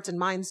open our hearts and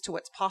minds to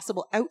what's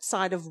possible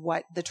outside of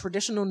what the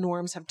traditional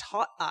norms have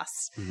taught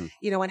us,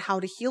 and how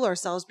to heal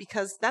ourselves,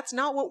 because that's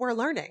not what we're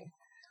learning.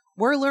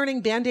 We're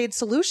learning Band-Aid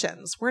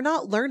solutions. We're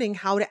not learning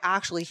how to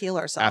actually heal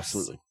ourselves.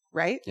 Absolutely.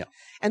 Right? Yeah.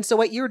 And so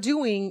what you're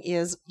doing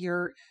is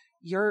you're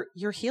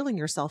healing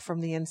yourself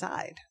from the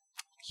inside.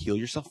 Heal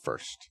yourself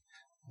first,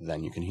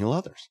 then you can heal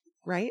others.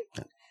 Right?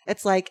 Yeah.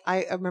 It's like,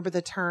 I remember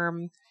the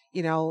term,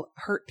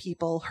 hurt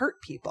people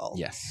hurt people.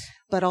 Yes.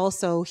 But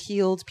also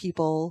healed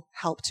people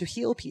help to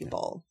heal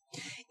people.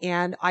 Yeah.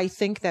 And I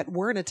think that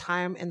we're in a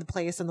time and the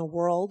place in the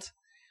world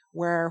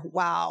where,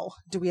 wow,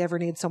 do we ever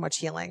need so much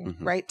healing,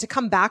 right? To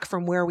come back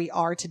from where we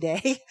are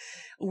today,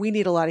 we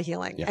need a lot of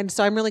healing. Yeah. And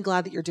so I'm really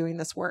glad that you're doing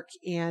this work.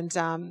 And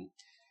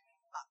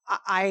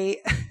I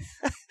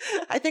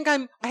think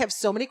I have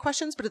so many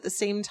questions, but at the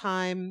same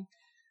time,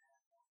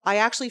 I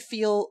actually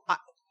feel,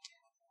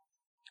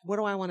 what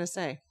do I want to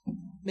say?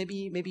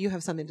 Maybe you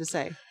have something to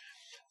say.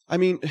 I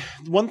mean,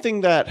 one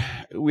thing that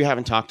we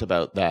haven't talked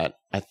about that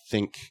I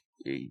think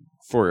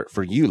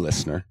for you,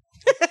 listener,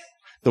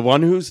 the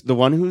one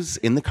who's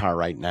in the car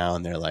right now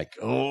and they're like,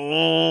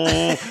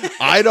 oh,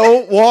 I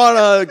don't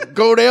want to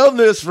go down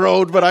this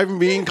road, but I'm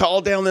being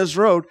called down this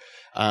road.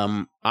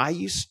 I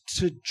used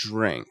to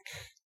drink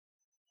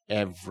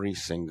every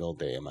single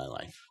day of my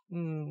life.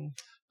 And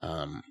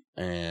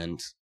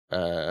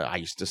I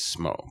used to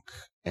smoke,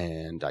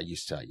 and I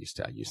used to.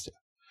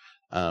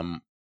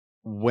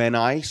 When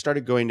I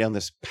started going down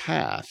this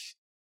path,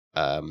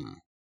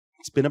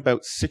 it's been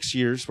about 6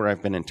 years where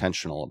I've been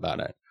intentional about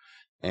it.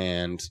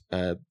 And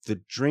the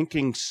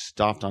drinking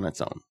stopped on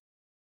its own.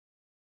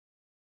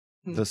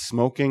 The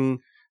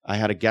smoking I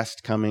had a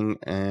guest coming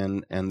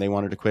and they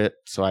wanted to quit.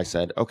 So I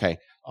said, okay,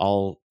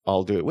 I'll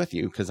do it with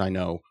you. Cause I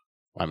know,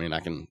 I mean,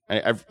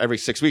 every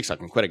 6 weeks I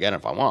can quit again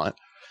if I want.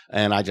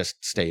 And I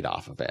just stayed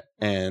off of it.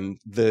 And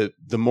the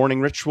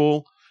morning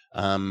ritual,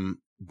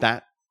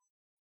 that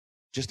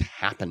just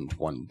happened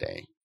one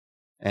day.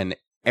 And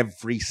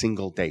every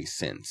single day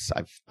since,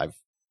 I've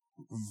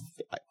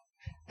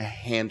a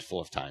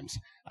handful of times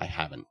I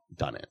haven't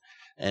done it.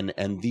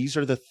 And these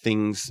are the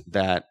things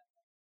that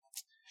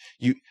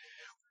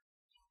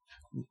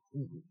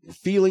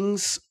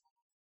feelings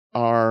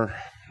are,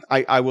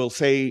 I will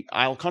say,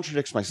 I'll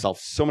contradict myself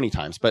so many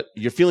times, but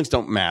your feelings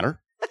don't matter.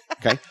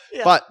 Okay.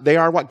 Yeah. But they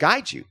are what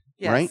guides you,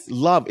 Yes. right?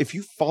 Love. If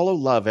you follow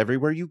love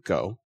everywhere you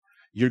go,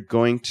 you're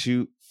going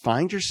to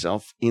find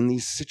yourself in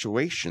these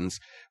situations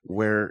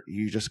where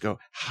you just go,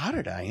 how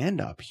did I end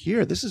up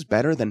here? This is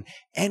better than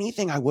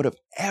anything I would have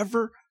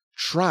ever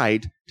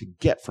tried to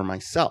get for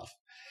myself.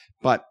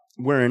 But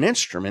we're an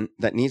instrument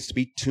that needs to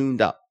be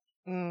tuned up.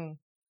 Mm.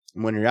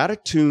 When you're out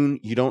of tune,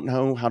 you don't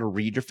know how to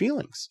read your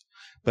feelings.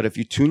 But if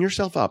you tune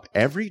yourself up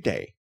every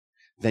day,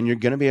 then you're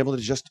going to be able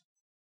to just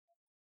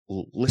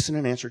listen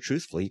and answer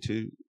truthfully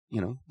to,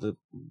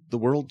 the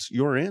world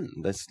you're in,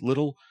 this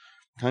little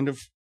kind of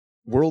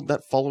world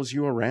that follows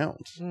you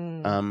around.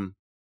 Mm.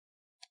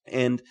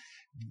 And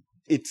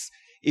it's,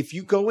 if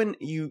you go and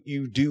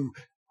you do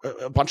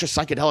a bunch of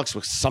psychedelics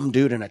with some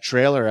dude in a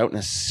trailer out in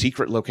a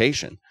secret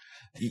location,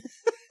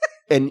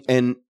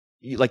 and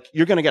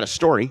you're going to get a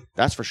story,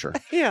 that's for sure.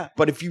 Yeah.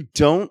 But if you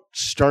don't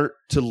start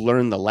to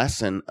learn the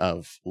lesson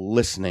of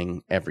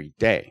listening every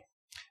day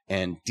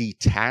and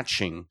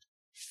detaching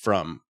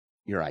from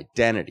your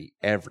identity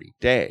every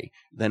day,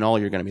 then all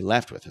you're going to be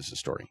left with is a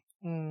story.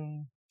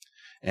 Mm.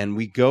 And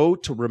we go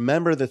to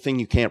remember the thing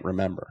you can't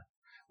remember,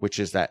 which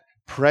is that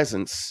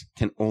presence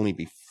can only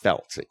be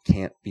felt. It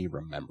can't be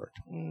remembered.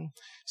 Mm.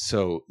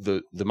 So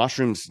the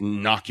mushrooms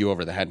knock you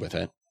over the head with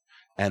it.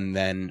 And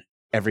then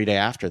every day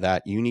after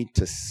that, you need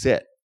to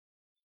sit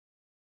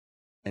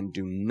and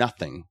do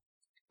nothing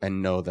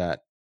and know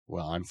that,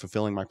 well, I'm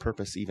fulfilling my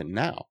purpose even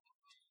now.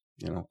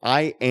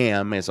 I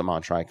am is a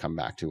mantra I come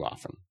back to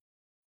often.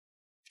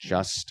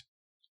 Just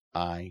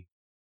I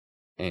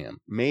am.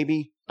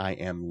 Maybe I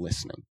am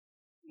listening.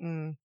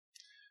 Mm.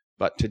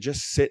 But to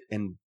just sit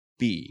and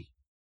be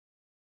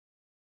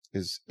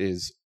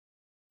is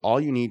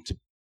all you need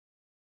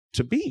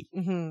to be.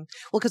 Mm-hmm.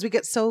 Well, because we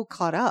get so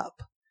caught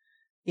up.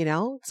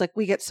 It's like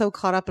we get so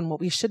caught up in what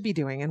we should be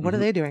doing. And what are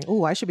they doing?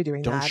 Oh, I should be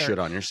doing Don't that. Don't shit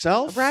on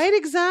yourself. Right?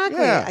 Exactly.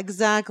 Yeah.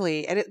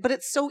 Exactly. But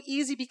it's so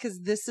easy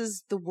because this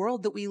is the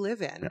world that we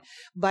live in. Yeah.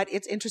 But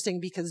it's interesting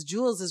because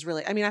Jules is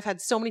really, I've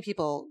had so many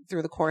people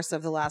through the course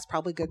of the last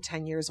probably good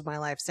 10 years of my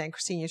life saying,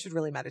 Christine, you should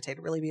really meditate.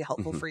 It'd really be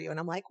helpful for you. And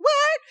I'm like,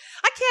 what?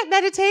 I can't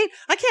meditate.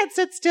 I can't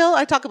sit still.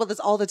 I talk about this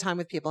all the time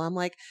with people. I'm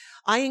like,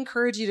 I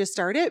encourage you to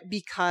start it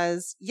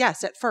because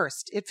yes, at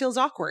first it feels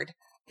awkward.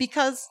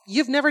 Because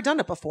you've never done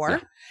it before. Yeah.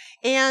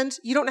 And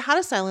you don't know how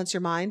to silence your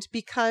mind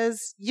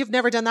because you've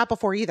never done that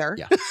before either.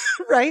 Yeah.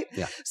 Right?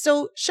 Yeah.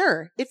 So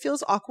sure, it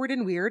feels awkward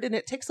and weird and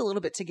it takes a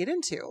little bit to get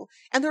into.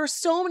 And there are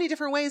so many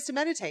different ways to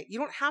meditate. You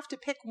don't have to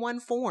pick one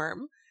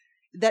form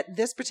that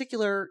this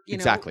particular,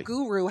 Exactly.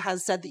 guru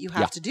has said that you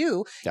have Yeah. to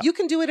do. Yeah. You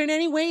can do it in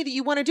any way that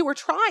you want to do or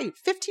try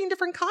 15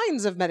 different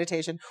kinds of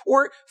meditation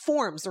or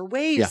forms or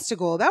ways to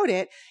go about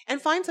it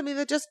and find something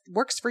that just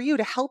works for you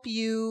to help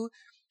you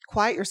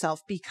quiet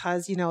yourself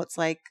because, it's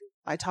like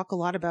I talk a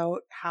lot about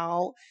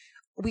how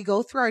we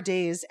go through our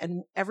days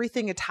and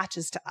everything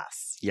attaches to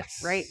us.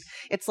 Yes. Right.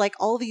 It's like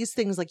all these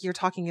things like you're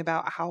talking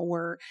about how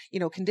we're,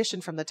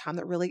 conditioned from the time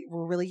that we're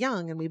really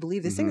young and we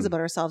believe these things about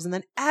ourselves. And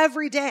then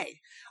every day,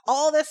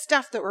 all this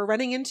stuff that we're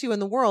running into in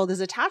the world is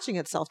attaching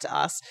itself to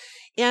us.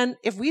 And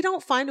if we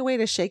don't find a way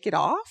to shake it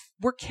off,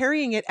 we're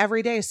carrying it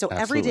every day. So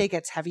every day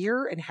gets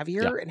heavier and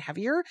heavier and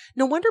heavier.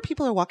 No wonder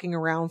people are walking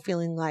around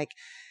feeling like,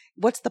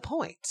 what's the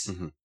point?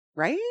 Mm-hmm.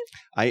 Right?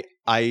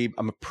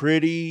 I'm a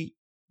pretty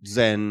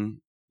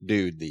zen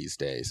dude these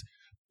days,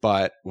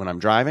 but when I'm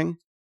driving,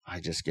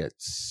 I just get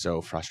so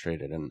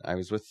frustrated. And I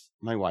was with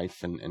my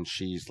wife and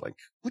she's like,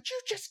 would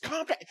you just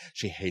calm down?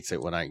 She hates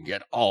it when I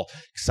get all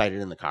excited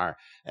in the car.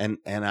 And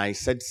I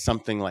said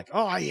something like,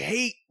 oh, I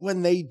hate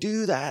when they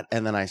do that.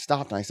 And then I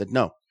stopped and I said,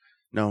 no.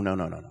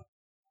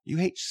 You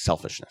hate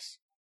selfishness.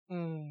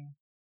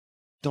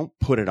 Don't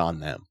put it on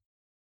them.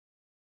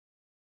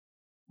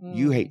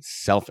 You hate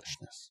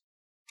selfishness.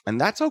 And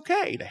that's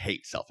okay to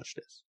hate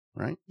selfishness,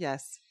 right?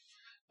 Yes.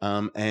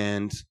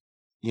 And,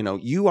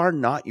 you are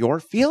not your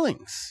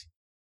feelings.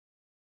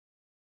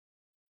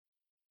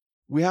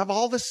 We have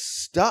all this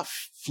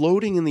stuff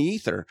floating in the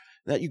ether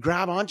that you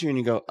grab onto and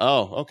you go,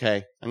 oh,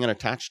 okay, I'm going to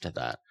attach to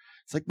that.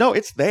 It's like, no,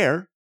 it's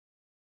there.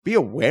 Be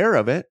aware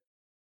of it,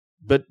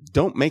 but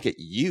don't make it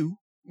you.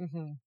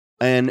 Mm-hmm.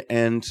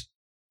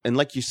 And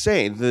like you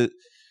say,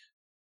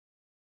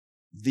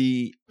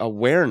 the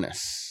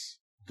awareness,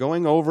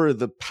 going over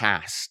the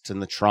past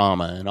and the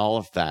trauma and all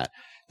of that,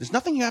 there's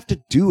nothing you have to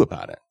do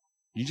about it.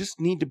 You just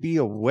need to be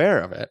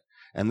aware of it.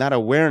 And that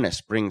awareness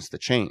brings the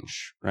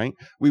change, right?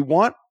 We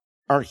want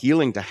our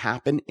healing to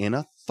happen in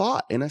a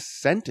thought, in a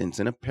sentence,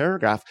 in a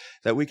paragraph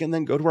that we can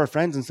then go to our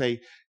friends and say,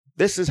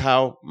 this is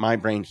how my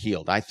brain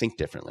healed. I think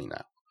differently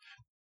now.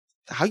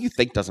 How you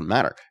think doesn't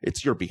matter.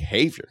 It's your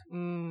behavior.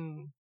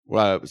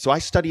 So I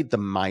studied the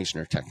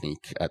Meisner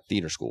technique at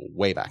theater school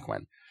way back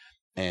when.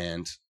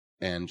 And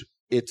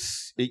it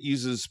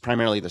uses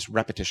primarily this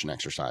repetition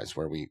exercise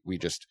where we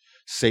just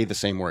say the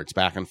same words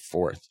back and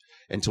forth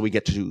until we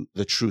get to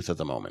the truth of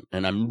the moment.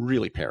 And I'm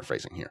really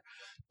paraphrasing here.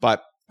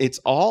 But it's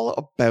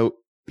all about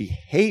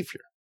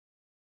behavior.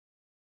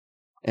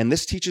 And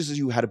this teaches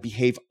you how to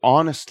behave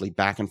honestly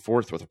back and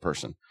forth with a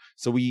person.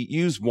 So we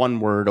use one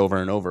word over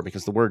and over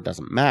because the word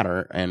doesn't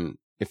matter. And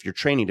if you're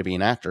training to be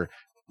an actor,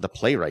 the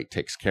playwright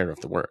takes care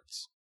of the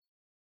words.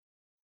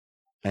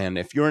 And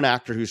if you're an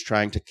actor who's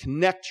trying to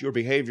connect your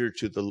behavior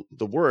to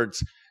the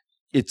words,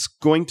 it's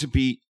going to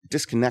be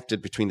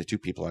disconnected between the two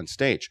people on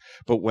stage.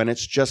 But when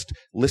it's just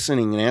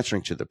listening and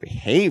answering to the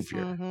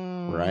behavior,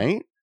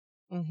 right?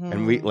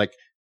 And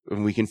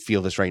we can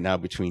feel this right now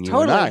between you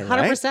and I,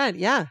 right? 100%,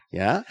 yeah.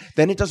 Yeah?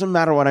 Then it doesn't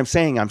matter what I'm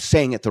saying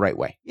it the right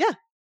way. Yeah.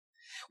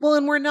 Well,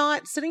 and we're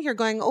not sitting here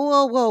going,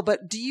 oh, whoa,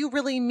 but do you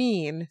really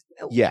mean?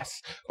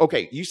 Yes.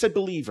 Okay, you said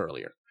believe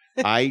earlier.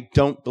 I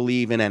don't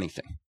believe in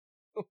anything.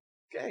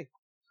 Okay.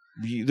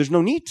 There's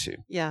no need to.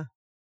 Yeah.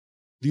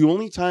 The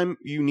only time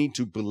you need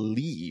to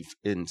believe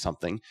in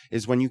something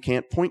is when you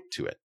can't point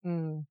to it.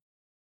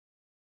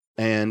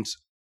 And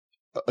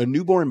a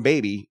newborn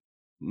baby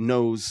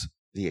knows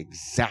the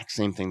exact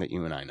same thing that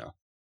you and I know.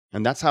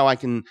 And that's how I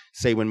can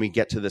say when we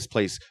get to this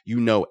place, you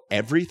know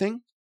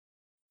everything,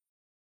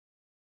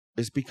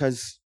 is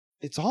because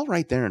it's all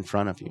right there in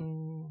front of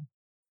you.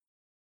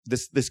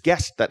 This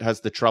guest that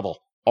has the trouble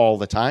all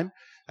the time,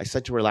 I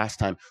said to her last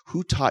time,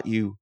 who taught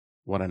you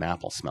what an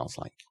apple smells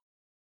like?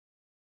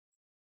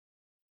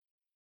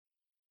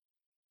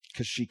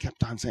 Because she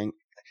kept on saying,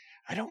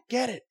 I don't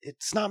get it.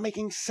 It's not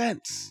making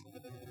sense.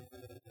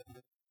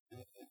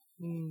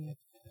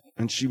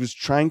 And she was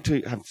trying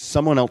to have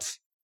someone else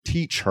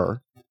teach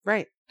her.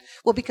 Right.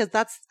 Well, because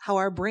that's how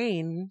our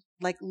brain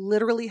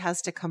literally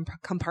has to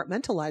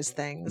compartmentalize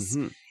things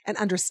and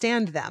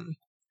understand them.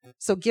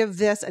 So give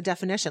this a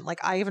definition.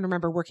 I even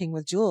remember working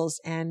with Jules,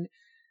 and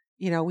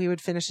we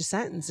would finish a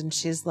sentence and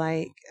she's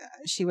like,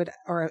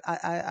 or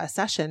a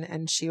session,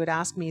 and she would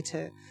ask me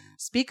to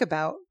speak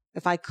about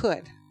if I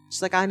could.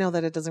 She's like, I know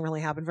that it doesn't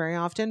really happen very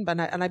often, but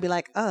I'd be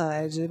like,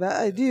 I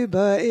do,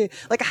 but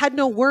I had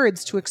no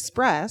words to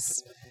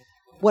express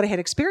what I had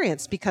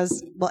experienced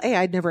because, well,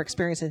 I'd never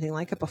experienced anything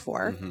like it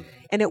before.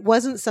 And it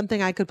wasn't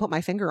something I could put my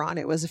finger on.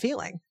 It was a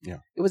feeling. Yeah.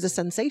 It was a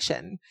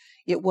sensation.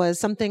 It was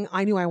something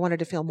I knew I wanted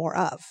to feel more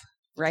of.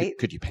 Right.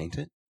 Could you paint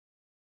it?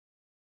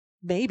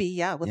 Maybe.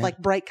 Yeah. With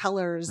bright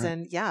colors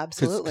and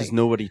absolutely. Because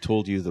nobody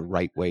told you the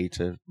right way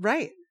to.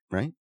 Right.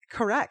 Right.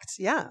 Correct.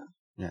 Yeah.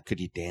 Yeah. Could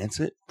you dance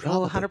it?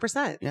 Probably.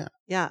 100%. Yeah.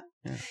 Yeah.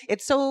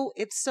 It's so,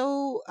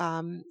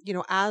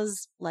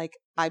 as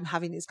I'm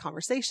having these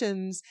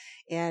conversations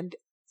and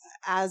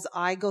as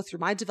I go through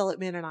my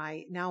development and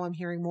I'm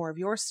hearing more of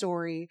your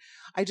story,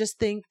 I just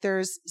think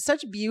there's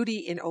such beauty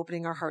in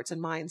opening our hearts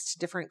and minds to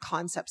different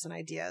concepts and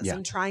ideas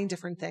and trying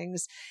different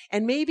things.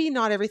 And maybe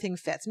not everything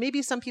fits.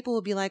 Maybe some people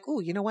will be like, oh,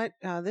 you know what?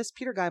 This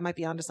Peter guy might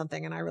be onto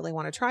something. And I really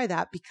want to try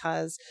that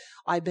because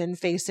I've been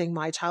facing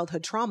my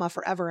childhood trauma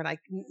forever. And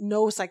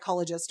no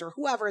psychologist or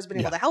whoever has been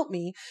able to help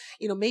me.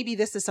 Maybe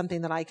this is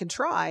something that I can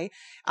try.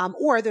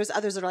 Or there's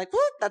others that are like,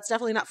 well, that's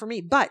definitely not for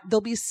me. But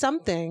there'll be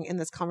something in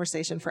this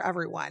conversation for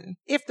everyone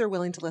if they're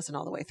willing to listen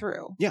all the way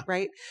through. Yeah.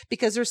 Right.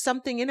 Because there's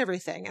something in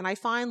everything. And I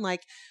find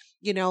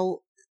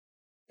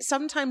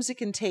sometimes it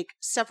can take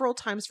several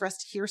times for us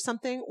to hear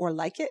something or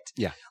like it.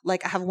 Yeah. I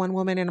have one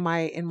woman in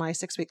my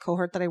 6-week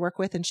cohort that I work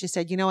with, and she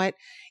said, you know what,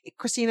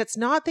 Christine, it's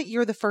not that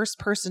you're the first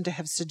person to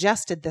have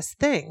suggested this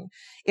thing.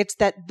 It's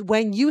that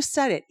when you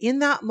said it in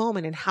that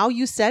moment and how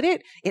you said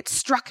it, it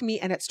struck me,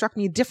 and it struck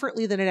me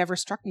differently than it ever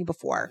struck me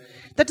before.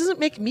 That doesn't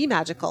make me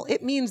magical.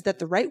 It means that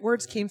the right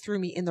words came through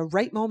me in the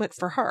right moment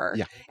for her.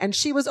 Yeah. And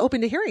she was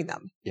open to hearing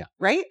them. Yeah.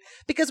 Right?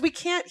 Because we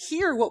can't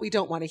hear what we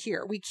don't want to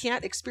hear. We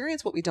can't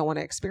experience what we don't want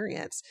to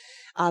experience.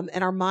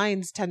 And our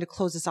minds tend to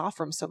close us off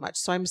from so much.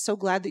 So I'm so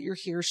glad that you're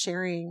here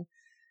sharing,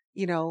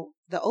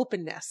 the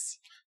openness.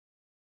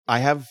 I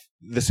have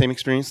the same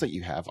experience that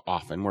you have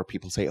often where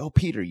people say, oh,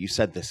 Peter, you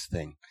said this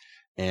thing.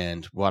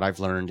 And what I've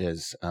learned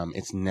is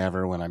it's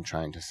never when I'm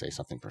trying to say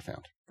something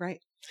profound. Right.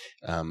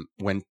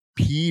 When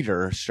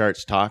Peter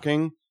starts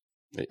talking,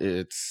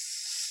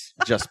 it's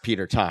just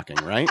Peter talking,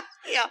 right?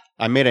 Yeah.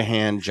 I made a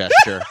hand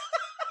gesture.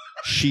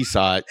 She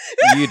saw it.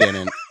 You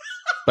didn't.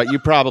 But you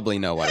probably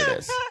know what it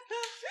is.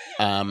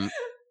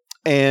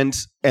 And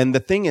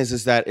the thing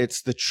is that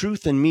it's the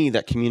truth in me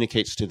that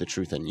communicates to the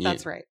truth in you.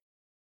 That's right.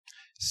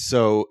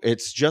 So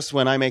it's just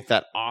when I make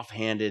that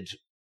offhanded,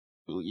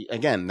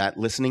 again, that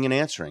listening and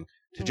answering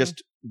to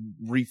just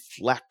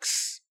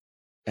reflex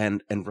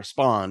and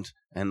respond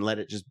and let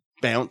it just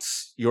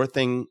bounce your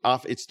thing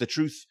off. It's the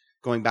truth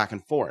going back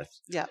and forth.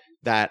 Yeah.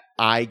 That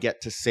I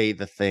get to say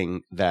the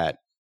thing that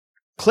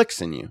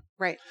clicks in you.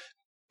 Right.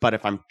 But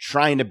if I'm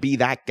trying to be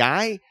that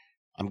guy,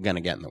 I'm going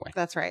to get in the way.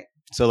 That's right.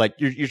 So like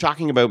you're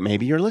talking about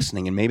maybe you're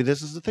listening and maybe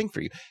this is the thing for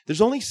you.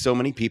 There's only so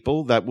many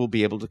people that will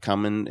be able to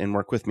come and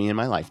work with me in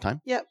my lifetime.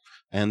 Yep.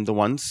 And the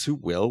ones who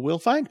will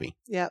find me.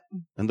 Yep.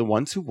 And the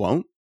ones who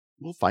won't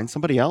will find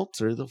somebody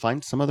else, or they'll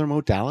find some other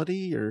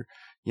modality, or,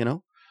 you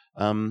know.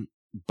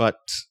 But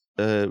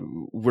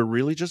we're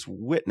really just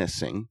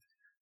witnessing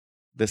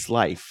this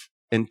life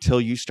until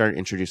you start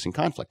introducing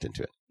conflict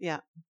into it.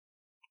 Yeah.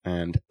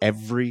 And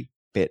every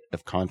bit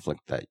of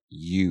conflict that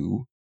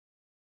you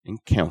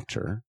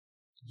encounter,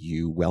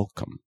 you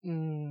welcome.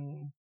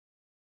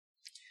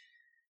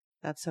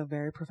 That's so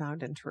very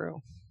profound and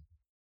true.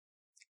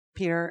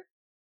 Peter,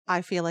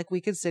 I feel like we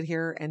could sit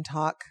here and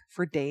talk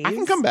for days. I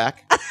can come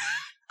back.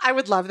 I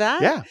would love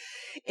that. Yeah.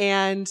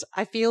 And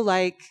I feel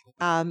like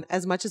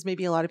as much as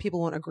maybe a lot of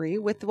people won't agree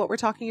with what we're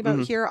talking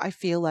about here, I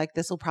feel like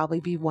this will probably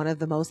be one of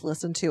the most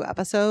listened to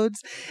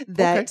episodes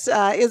that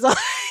is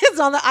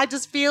on the, I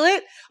just feel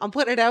it. I'm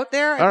putting it out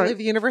there. I believe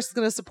the universe is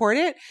going to support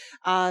it.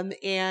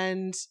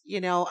 And,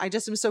 you know, I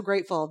just am so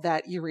grateful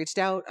that you reached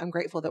out. I'm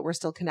grateful that we're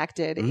still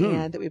connected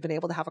and that we've been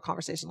able to have a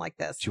conversation like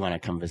this. Do you want to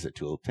come visit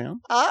Tulip Town?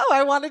 Oh,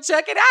 I want to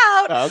check it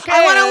out. Okay.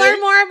 I want to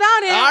learn more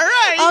about it. All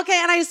right. Okay.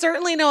 And I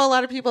certainly know a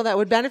lot of people that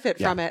would benefit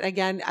from it.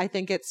 Again, I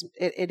think it's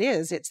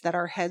that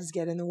our heads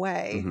get in the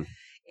way.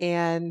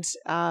 And,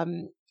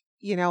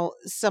 you know,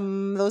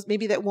 some of those,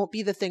 maybe that won't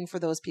be the thing for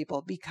those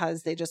people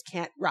because they just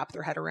can't wrap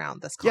their head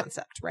around this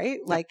concept, right?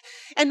 Like,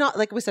 and not,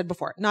 like we said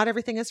before, not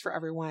everything is for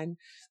everyone.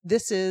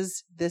 This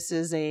is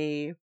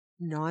a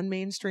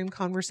non-mainstream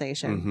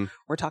conversation.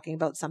 We're talking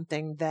about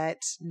something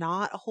that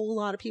not a whole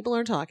lot of people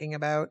are talking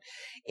about.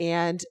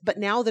 But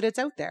now that it's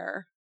out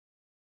there,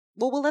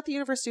 well, we'll let the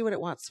universe do what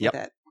it wants with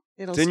it.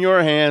 It's in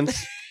your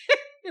hands.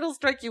 It'll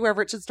strike you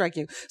wherever it should strike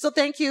you. So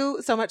thank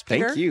you so much,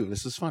 Peter. Thank you.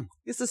 This is fun.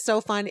 This is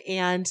so fun.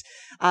 And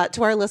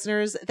to our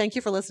listeners, thank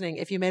you for listening.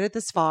 If you made it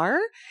this far,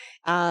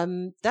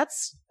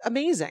 that's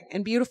amazing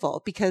and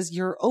beautiful because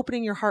you're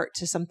opening your heart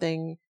to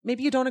something.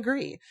 Maybe you don't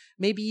agree.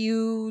 Maybe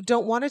you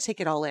don't want to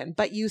take it all in,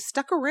 but you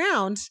stuck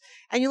around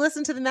and you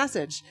listened to the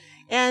message.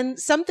 And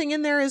something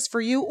in there is for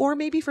you or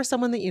maybe for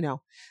someone that you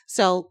know.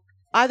 So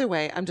either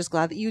way, I'm just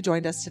glad that you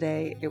joined us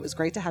today. It was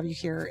great to have you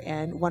here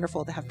and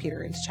wonderful to have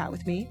Peter in to chat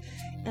with me.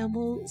 And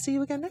we'll see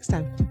you again next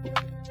time.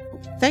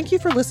 Thank you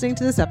for listening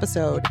to this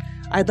episode.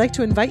 I'd like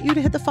to invite you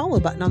to hit the follow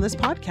button on this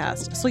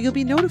podcast so you'll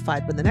be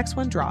notified when the next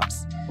one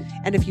drops.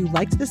 And if you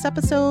liked this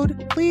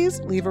episode, please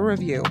leave a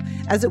review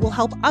as it will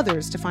help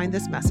others to find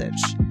this message.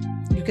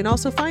 You can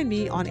also find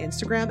me on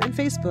Instagram and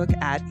Facebook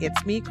at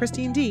It's Me,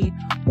 Christine D.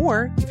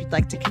 Or if you'd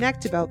like to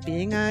connect about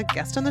being a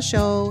guest on the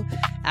show,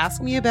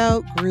 ask me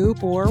about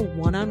group or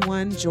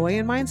one-on-one joy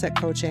and mindset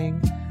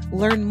coaching,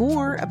 learn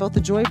more about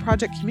the Joy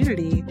Project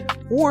community,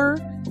 or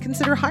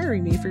consider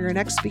hiring me for your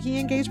next speaking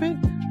engagement,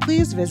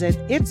 please visit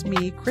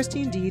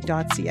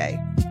itsmechristined.ca.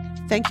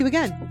 Thank you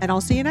again, and I'll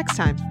see you next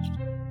time.